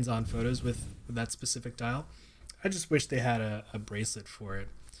hands-on photos with that specific dial. I just wish they had a bracelet for it.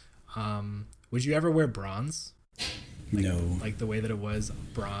 Would you ever wear bronze? No. Like the way that it was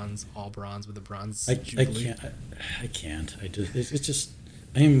bronze, all bronze with a bronze I jubilee? can't. I can't. It's just.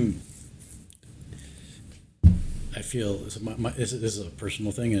 I'm. I feel this is a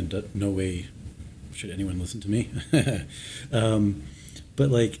personal thing, and no way should anyone listen to me. But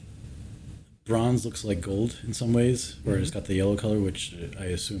like, bronze looks like gold in some ways, or it's got the yellow color, which I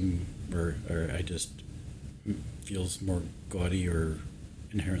assume, or I just feels more gaudy or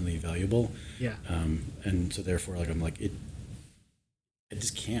inherently valuable. Yeah. And so therefore, like I'm like it. I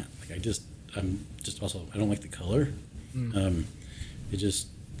just can't. Like I'm just also I don't like the color. Mm. It just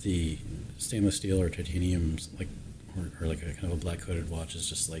the stainless steel or titanium or like a kind of a black coated watch is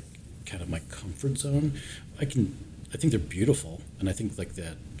just like kind of my comfort zone. I think they're beautiful, and I think like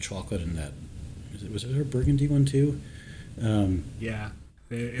that chocolate and that was it her burgundy one too. Yeah.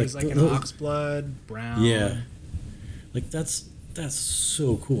 It Like was like an oxblood brown. yeah, like that's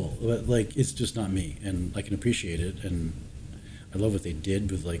so cool. But like it's just not me, and I can appreciate it, and I love what they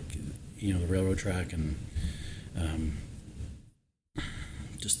did with like the railroad track and um,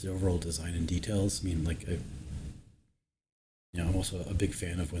 just the overall design and details. I mean, like I'm also a big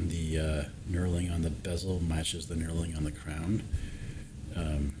fan of when the knurling on the bezel matches the knurling on the crown.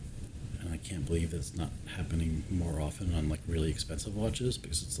 Um, and I can't believe it's not happening more often on like really expensive watches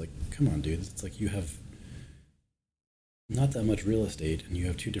because it's like, come on, dude. It's like you have not that much real estate and you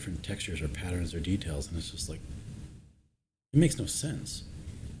have two different textures or patterns or details, and it's just like it makes no sense.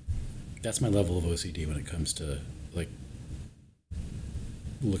 That's my level of OCD when it comes to like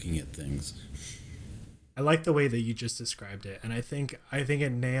looking at things. I like the way that you just described it, and I think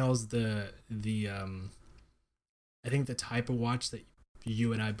it nails the I think the type of watch that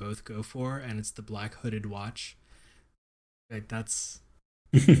you and I both go for, and it's the black hooded watch. Like that's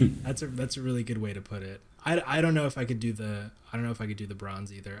a really good way to put it. I don't know if I could do the I don't know if I could do the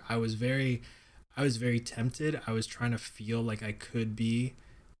bronze either. I was very tempted. I was trying to feel like I could be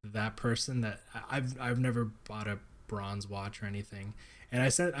that person that I've never bought a bronze watch or anything. And I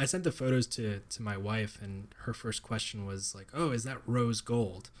sent the photos to my wife, and her first question was like, "Oh, is that rose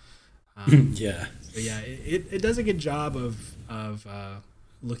gold?" Yeah. So yeah, it does a good job of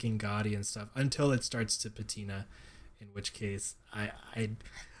looking gaudy and stuff until it starts to patina, in which case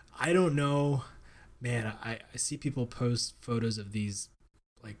I don't know, man. I see people post photos of these,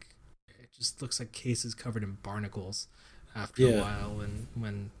 like it just looks like cases covered in barnacles after a Yeah. while, and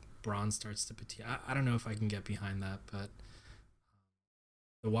when bronze starts to patina. I don't know if I can get behind that, but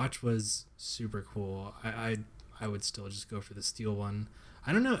the watch was super cool. I would still just go for the steel one.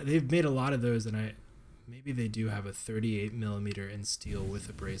 I don't know. They've made a lot of those, and maybe they do have a 38 millimeter in steel with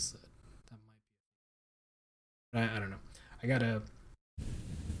a bracelet. That might be. I don't know. I gotta.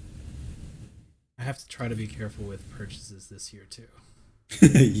 I have to try to be careful with purchases this year too.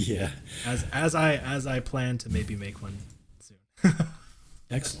 Yeah. As I plan to maybe make one soon.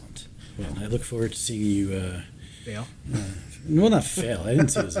 Excellent. Well, I look forward to seeing you. Fail. Uh, well, not fail. I didn't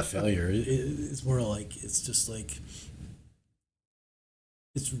see it as a failure. It's more like it's just like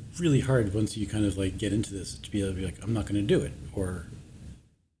it's really hard once you kind of like get into this to be able to be like, I'm not going to do it, or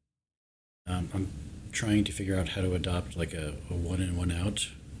I'm trying to figure out how to adopt like a one in one out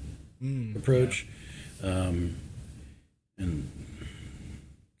Yeah. approach, um, and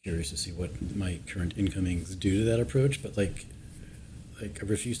curious to see what my current incomings do to that approach. But like I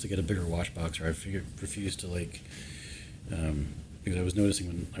refuse to get a bigger wash box, or refuse to like because I was noticing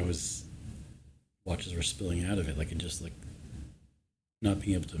when I was watches were spilling out of it, like it just like not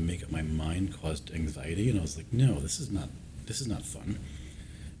being able to make up my mind caused anxiety, and I was like, no, this is not fun.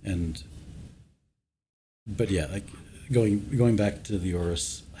 And but yeah, like going back to the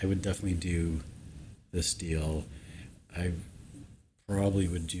Oris, I would definitely do this deal. I probably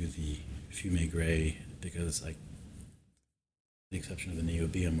would do the Fume Gray because like the exception of the Neo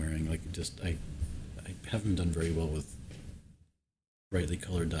B I'm wearing, like just I haven't done very well with brightly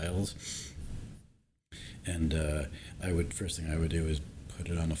colored dials, and I would first thing I would do is put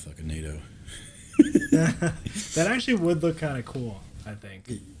it on a fucking NATO. That actually would look kind of cool, I think.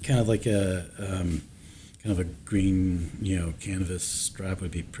 Kind of like a kind of a green canvas strap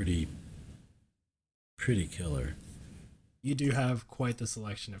would be pretty killer. You do have quite the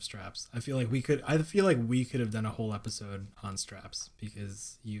selection of straps. I feel like we could have done a whole episode on straps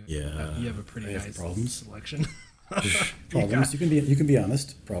because Yeah, you have a pretty I have nice problems. selection. You Problems. got, You can be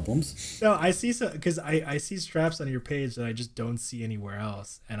honest. Problems. no, I see so because I see straps on your page that I just don't see anywhere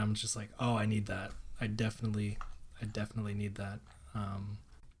else, and I'm just like, oh, I need that. I definitely need that. Um,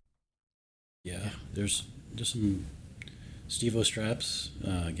 Yeah, yeah, there's just some Stevo straps,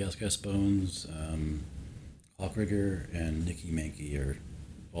 Gas Bones, Hawk Rigger, and Nikki Mankey are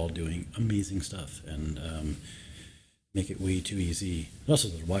all doing amazing stuff and make it way too easy. Also,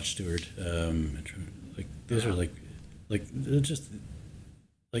 the Watch Steward, like those are yeah, like they're just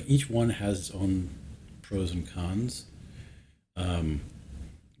like each one has its own pros and cons. Um,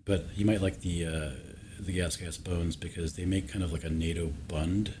 but you might like the Gas Bones because they make kind of like a NATO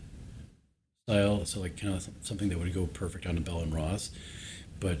bund style, so like kind of something that would go perfect on a Bell and Ross.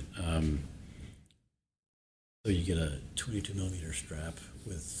 But so you get a 22 millimeter strap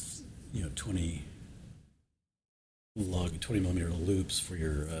with 20 millimeter loops for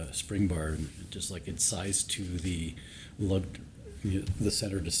your spring bar, and just like it's sized to the lug, the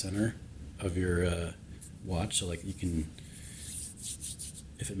center to center of your watch, so like you can,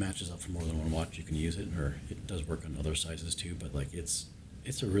 if it matches up for more than one watch, you can use it, or it does work on other sizes too. But like it's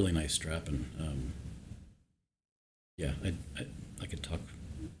a really nice strap, and yeah, I could talk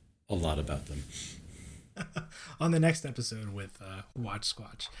a lot about them. On the next episode with Watch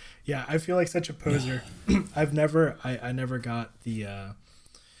Squatch. Yeah, I feel like such a poser. I never got the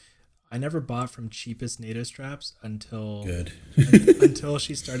I never bought from cheapest NATO straps until Good. until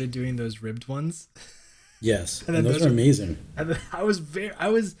she started doing those ribbed ones. Yes, And and then those are amazing. And then I was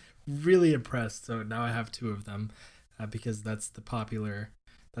really impressed. So now I have two of them because that's the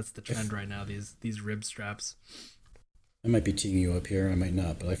trend right now. These rib straps. I might be teeing you up here, I might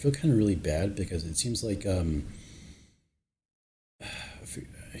not, but I feel kind of really bad because it seems like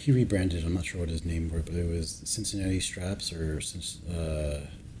he rebranded. I'm not sure what his name were, but it was Cincinnati Straps or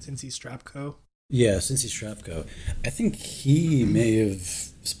Cincy Strap Co. yeah, Cincy Strapco. I think he may have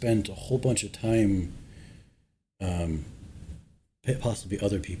spent a whole bunch of time, um, possibly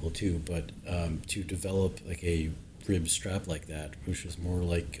other people too, but to develop like a rib strap like that, which was more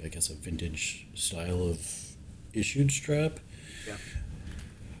like I guess a vintage style of issued strap. Yeah.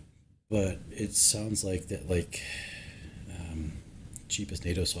 But it sounds like that like cheapest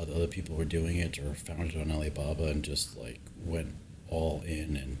NATO saw that other people were doing it or found it on Alibaba and just like went all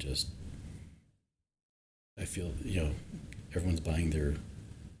in and just I feel everyone's buying their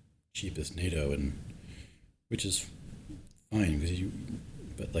cheapest NATO and which is fine because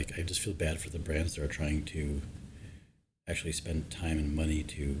but like I just feel bad for the brands that are trying to actually spend time and money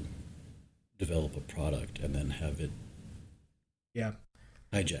to develop a product and then have it Yeah.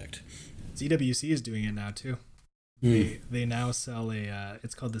 hijacked. CWC is doing it now too. They now sell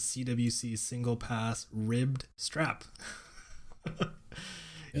it's called the CWC single pass ribbed strap.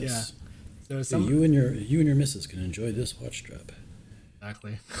 Yes. Yeah. So you and your missus can enjoy this watch strap.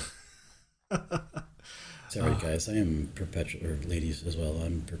 Exactly. Sorry guys, I am perpetual or ladies as well.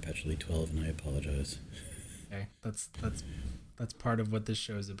 I'm perpetually 12 and I apologize. Okay. That's part of what this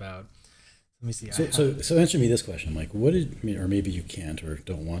show is about. Let me see. So answer me this question, Mike. What did or maybe you can't or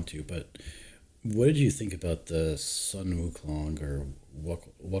don't want to, but what did you think about the Sun Wukong or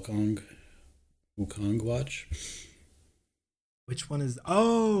Wukong watch? Which one is?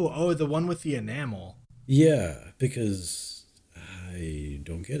 Oh, the one with the enamel. Yeah, because I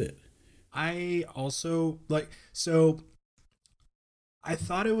don't get it. I also so. I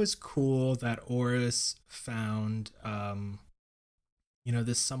thought it was cool that Oris found,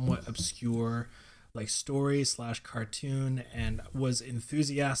 this somewhat obscure, like story / cartoon, and was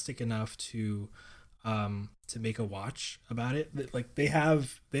enthusiastic enough to make a watch about it. Like they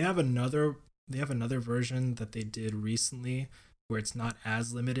have another version that they did recently where it's not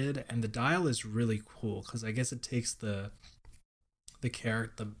as limited, and the dial is really cool because I guess it takes the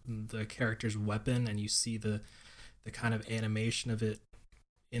character's weapon and you see the kind of animation of it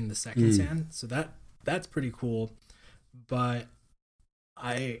in the second hand. So that's pretty cool. But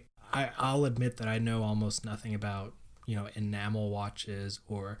I'll admit that I know almost nothing about enamel watches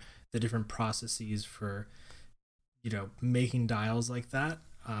or the different processes for making dials like that.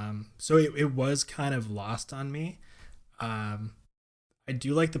 So it was kind of lost on me. I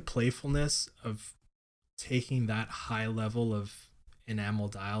do like the playfulness of taking that high level of enamel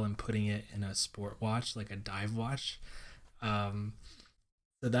dial and putting it in a sport watch, like a dive watch. So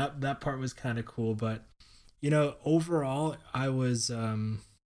that part was kind of cool, but overall I was I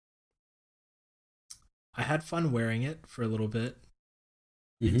had fun wearing it for a little bit.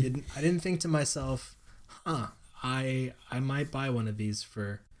 Mm-hmm. I didn't think to myself, I might buy one of these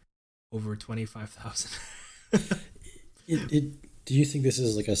for over 25,000. Do you think this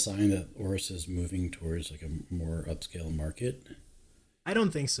is like a sign that Oris is moving towards like a more upscale market? I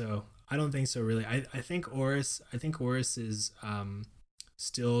don't think so. I don't think so really. I think Oris is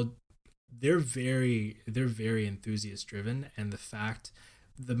still they're very enthusiast driven, and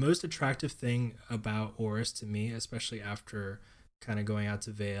the most attractive thing about Oris to me, especially after kind of going out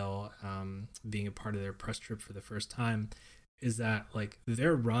to Vail, being a part of their press trip for the first time, is that like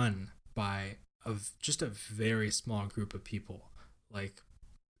they're run by just a very small group of people. Like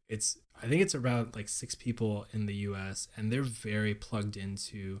I think it's about like 6 people in the US, and they're very plugged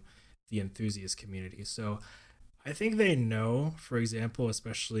into the enthusiast community. So I think they know, for example,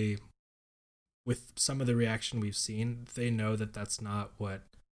 especially with some of the reaction we've seen, they know that that's not what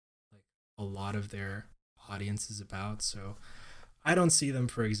like a lot of their audience is about. So I don't see them,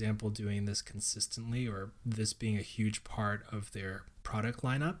 for example, doing this consistently or this being a huge part of their product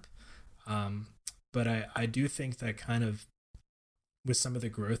lineup. But I do think that kind of with some of the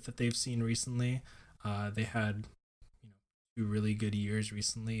growth that they've seen recently, they had 2 really good years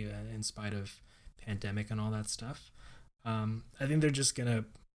recently in spite of pandemic and all that stuff. I think they're just gonna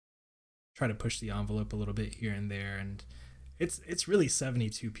try to push the envelope a little bit here and there, and it's really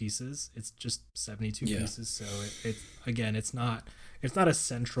 72 pieces. It's just 72 pieces. So it's again, it's not it's not a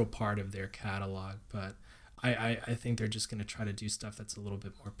central part of their catalog, but I think they're just going to try to do stuff that's a little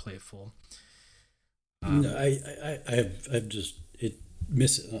bit more playful. No, I've just it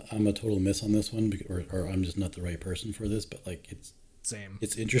miss. I'm a total miss on this one, or I'm just not the right person for this. But like, Same.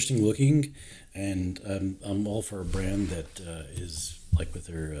 it's interesting looking, and I'm all for a brand that is like with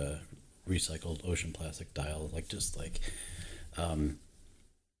their recycled ocean plastic dial, like just like um,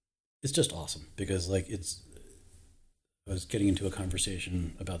 it's just awesome because like it's. I was getting into a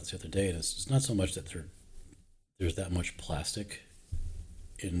conversation about this the other day, and it's not so much that there's that much plastic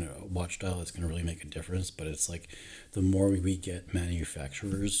in a watch dial that's going to really make a difference, but it's like the more we get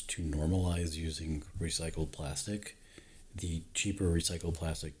manufacturers to normalize using recycled plastic, the cheaper recycled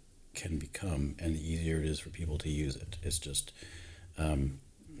plastic can become, and the easier it is for people to use it. It's just um,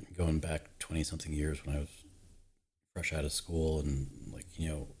 going back 20 something years when I was fresh out of school and like,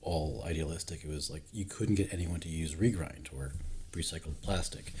 all idealistic. It was like you couldn't get anyone to use regrind or recycled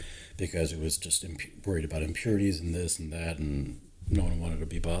plastic because it was just worried about impurities and this and that, and no one wanted to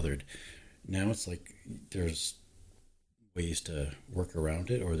be bothered. Now it's like there's ways to work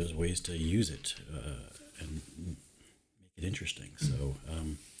around it, or there's ways to use it and make it interesting. So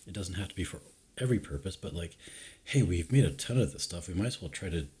it doesn't have to be for every purpose, but like, hey, we've made a ton of this stuff. We might as well try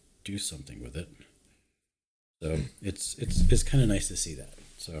to do something with it. So it's kind of nice to see that.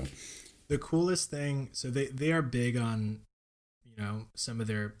 So The coolest thing, so they are big on, some of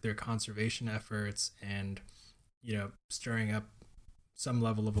their conservation efforts and, stirring up some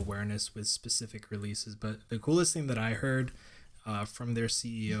level of awareness with specific releases. But the coolest thing that I heard from their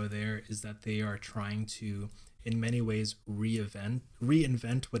CEO there is that they are trying to, in many ways,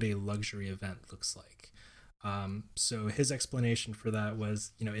 reinvent what a luxury event looks like. So his explanation for that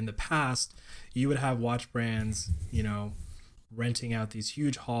was, in the past, you would have watch brands, renting out these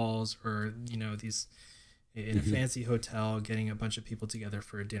huge halls, or, these in a fancy hotel, getting a bunch of people together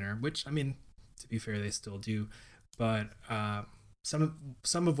for a dinner, which, I mean, to be fair, they still do. But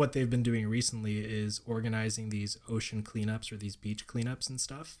some of what they've been doing recently is organizing these ocean cleanups or these beach cleanups and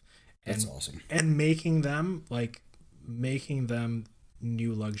stuff. that's awesome. And making them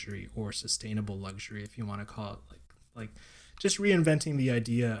new luxury or sustainable luxury, if you want to call it, like just reinventing the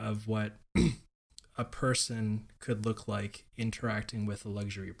idea of what a person could look like interacting with a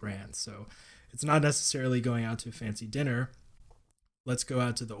luxury brand. So it's not necessarily going out to a fancy dinner. Let's go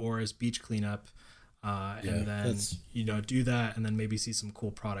out to the Oris beach cleanup, and then do that, and then maybe see some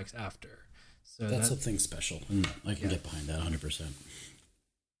cool products after. So that's something special, and I can get behind that 100%.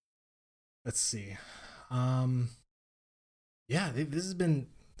 Let's see. This has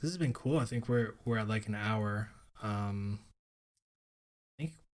been cool. I think we're at like an hour. I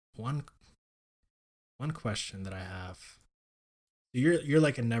think one question that I have. You're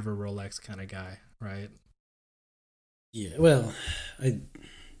like a never Rolex kind of guy, right? Yeah. Well,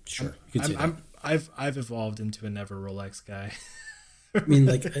 sure. You could say that. I've evolved into a never Rolex guy. I mean,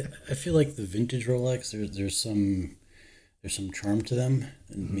 like I feel like the vintage Rolex. There's some charm to them.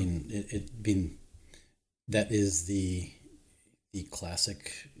 I mean, it being that is the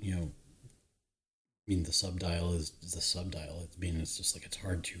classic. I mean, the subdial is the subdial. I mean, it's just like it's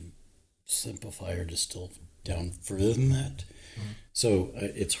hard to simplify or distill down further than that. So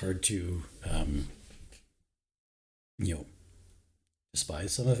it's hard to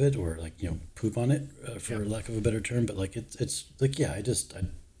despise some of it, or like poop on it, for lack of a better term. But like it's like, I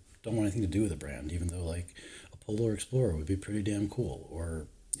don't want anything to do with a brand, even though like a Polar Explorer would be pretty damn cool, or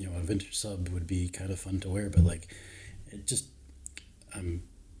a vintage sub would be kind of fun to wear. But like it just I'm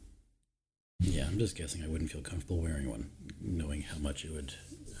just guessing I wouldn't feel comfortable wearing one, knowing how much it would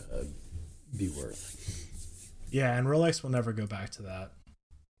be worth. Yeah, and Rolex will never go back to that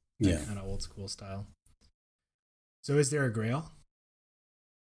kind of old school style. So is there a grail?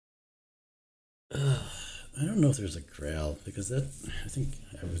 I don't know if there's a grail, because I think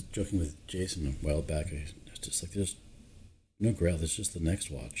I was joking with Jason a while back. It's just like there's no grail. There's just the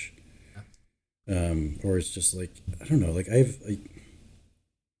next watch, or it's just like, I don't know. Like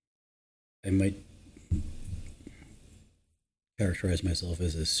I might characterize myself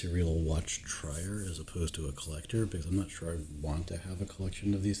as a serial watch trier as opposed to a collector, because I'm not sure I want to have a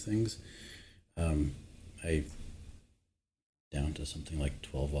collection of these things. I down to something like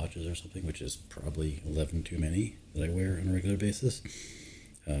 12 watches or something, which is probably 11 too many that I wear on a regular basis.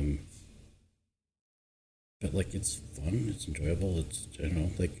 But like, it's fun, it's enjoyable, it's, I don't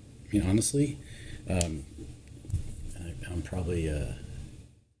know, like, I mean, honestly, I'm probably I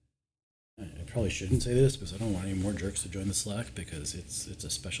probably shouldn't say this because I don't want any more jerks to join the Slack, because it's a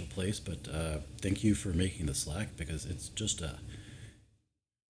special place. But thank you for making the Slack, because it's just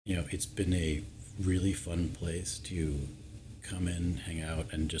it's been a really fun place to come in, hang out,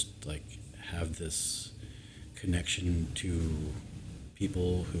 and just like have this connection to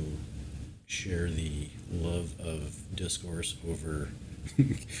people who share the love of discourse over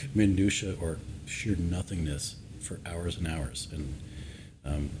minutia or sheer nothingness for hours and hours. And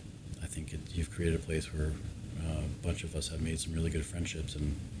I think you've created a place where a bunch of us have made some really good friendships,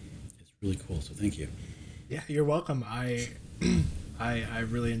 and it's really cool. So thank you. Yeah, you're welcome. I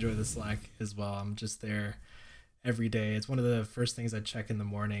really enjoy the Slack as well. I'm just there every day. It's one of the first things I check in the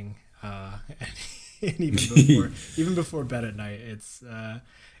morning, and even before bed at night. It's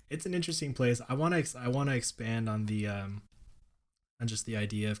an interesting place. I want to expand on the on just the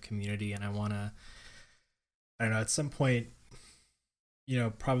idea of community, and I don't know, at some point,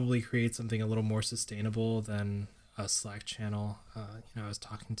 probably create something a little more sustainable than a Slack channel. I was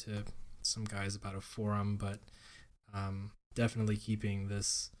talking to some guys about a forum, but definitely keeping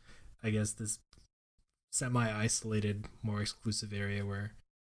this, I guess, this semi-isolated, more exclusive area where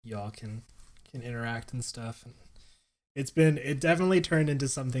y'all can interact and stuff. And it definitely turned into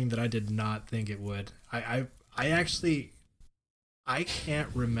something that I did not think it would. I actually, I can't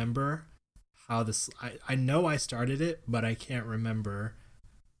remember how this, I know I started it, but I can't remember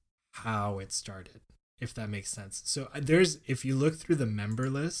how it started, if that makes sense. So if you look through the member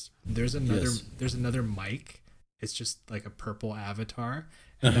list, there's another Mike. It's just like a purple avatar.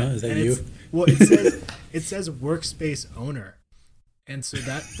 Is that you? Well, it says workspace owner. And so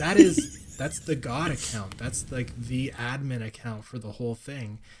that's the God account. That's like the admin account for the whole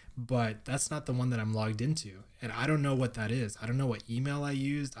thing. But that's not the one that I'm logged into. And I don't know what that is. I don't know what email I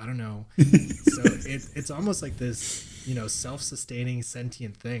used. I don't know. So it's almost like this, self-sustaining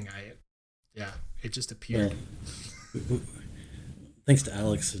sentient thing. It just appeared. Well, thanks to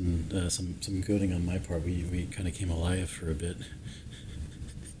Alex and some coding on my part, we kind of came alive for a bit.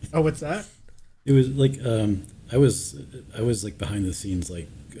 Oh, what's that? It was like I was like behind the scenes, like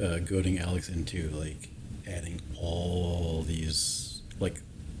goading Alex into like adding all these like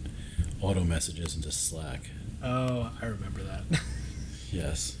auto messages into Slack. Oh, I remember that.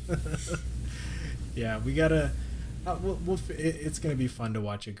 Yes. Yeah, we gotta. It's gonna be fun to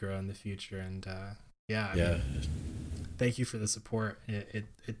watch it grow in the future, and I mean, thank you for the support. It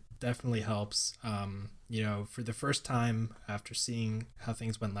definitely helps. For the first time after seeing how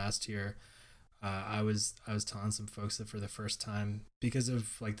things went last year, I was telling some folks that for the first time, because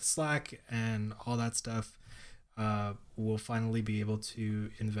of like the Slack and all that stuff, we'll finally be able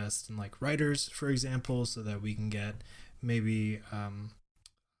to invest in like writers, for example, so that we can get maybe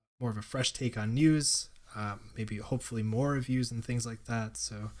more of a fresh take on news, maybe hopefully more reviews and things like that.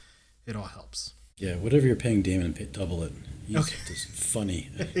 So it all helps. Yeah, whatever you're paying Damon, double it. He's okay. Just funny.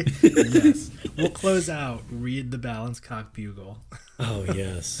 Yes. We'll close out. Read the Balance Cock Bugle. Oh,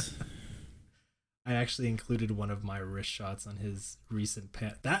 yes. I actually included one of my wrist shots on his recent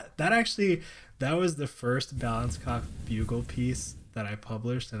that was the first Balance Cock Bugle piece that I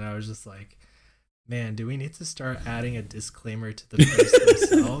published, and I was just like, man, do we need to start adding a disclaimer to the posts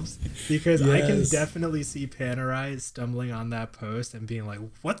themselves? Because yes. I can definitely see Panerai stumbling on that post and being like,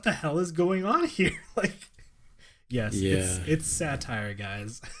 what the hell is going on here? Like, yes, it's satire,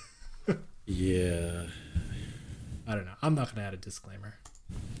 guys. Yeah. I don't know. I'm not going to add a disclaimer.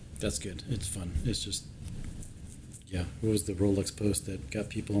 That's good. It's fun. It's just, yeah. What was the Rolex post that got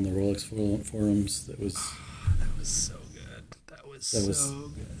people on the Rolex forums? That was so good. That was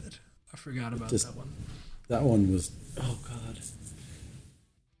so good. I forgot about that one. That one was, oh God.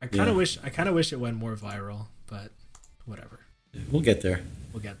 I kind of wish it went more viral, but whatever. We'll get there.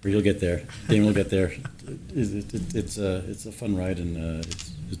 Or you'll get there. Damon will get there. It's a fun ride, and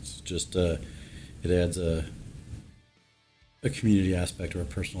it's just it adds a community aspect or a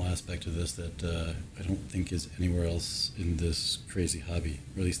personal aspect to this that I don't think is anywhere else in this crazy hobby,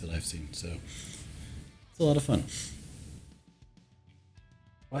 or at least that I've seen. So it's a lot of fun.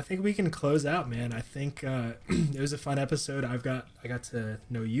 Well, I think we can close out, man. I think it was a fun episode. I got to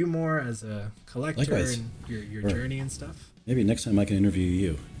know you more as a collector. Likewise. And your journey and stuff. Maybe next time I can interview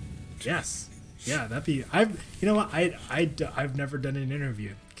you. Yes. Yeah, that'd be. I've never done an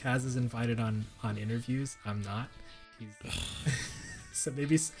interview. Kaz is invited on interviews. I'm not. So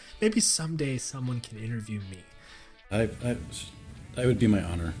maybe someday someone can interview me. I would be my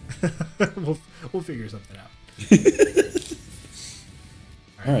honor. We'll figure something out.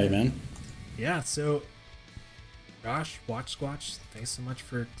 All right, man. Yeah, so Josh, Watch Squatch, thanks so much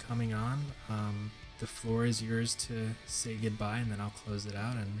for coming on. The floor is yours to say goodbye, and then I'll close it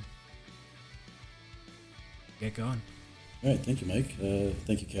out and get going. All right, thank you, Mike.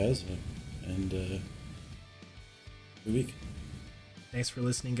 Thank you, Kaz, and good week. Thanks for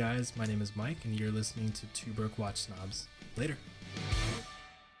listening, guys. My name is Mike, and you're listening to Two Broke Watch Snobs. Later.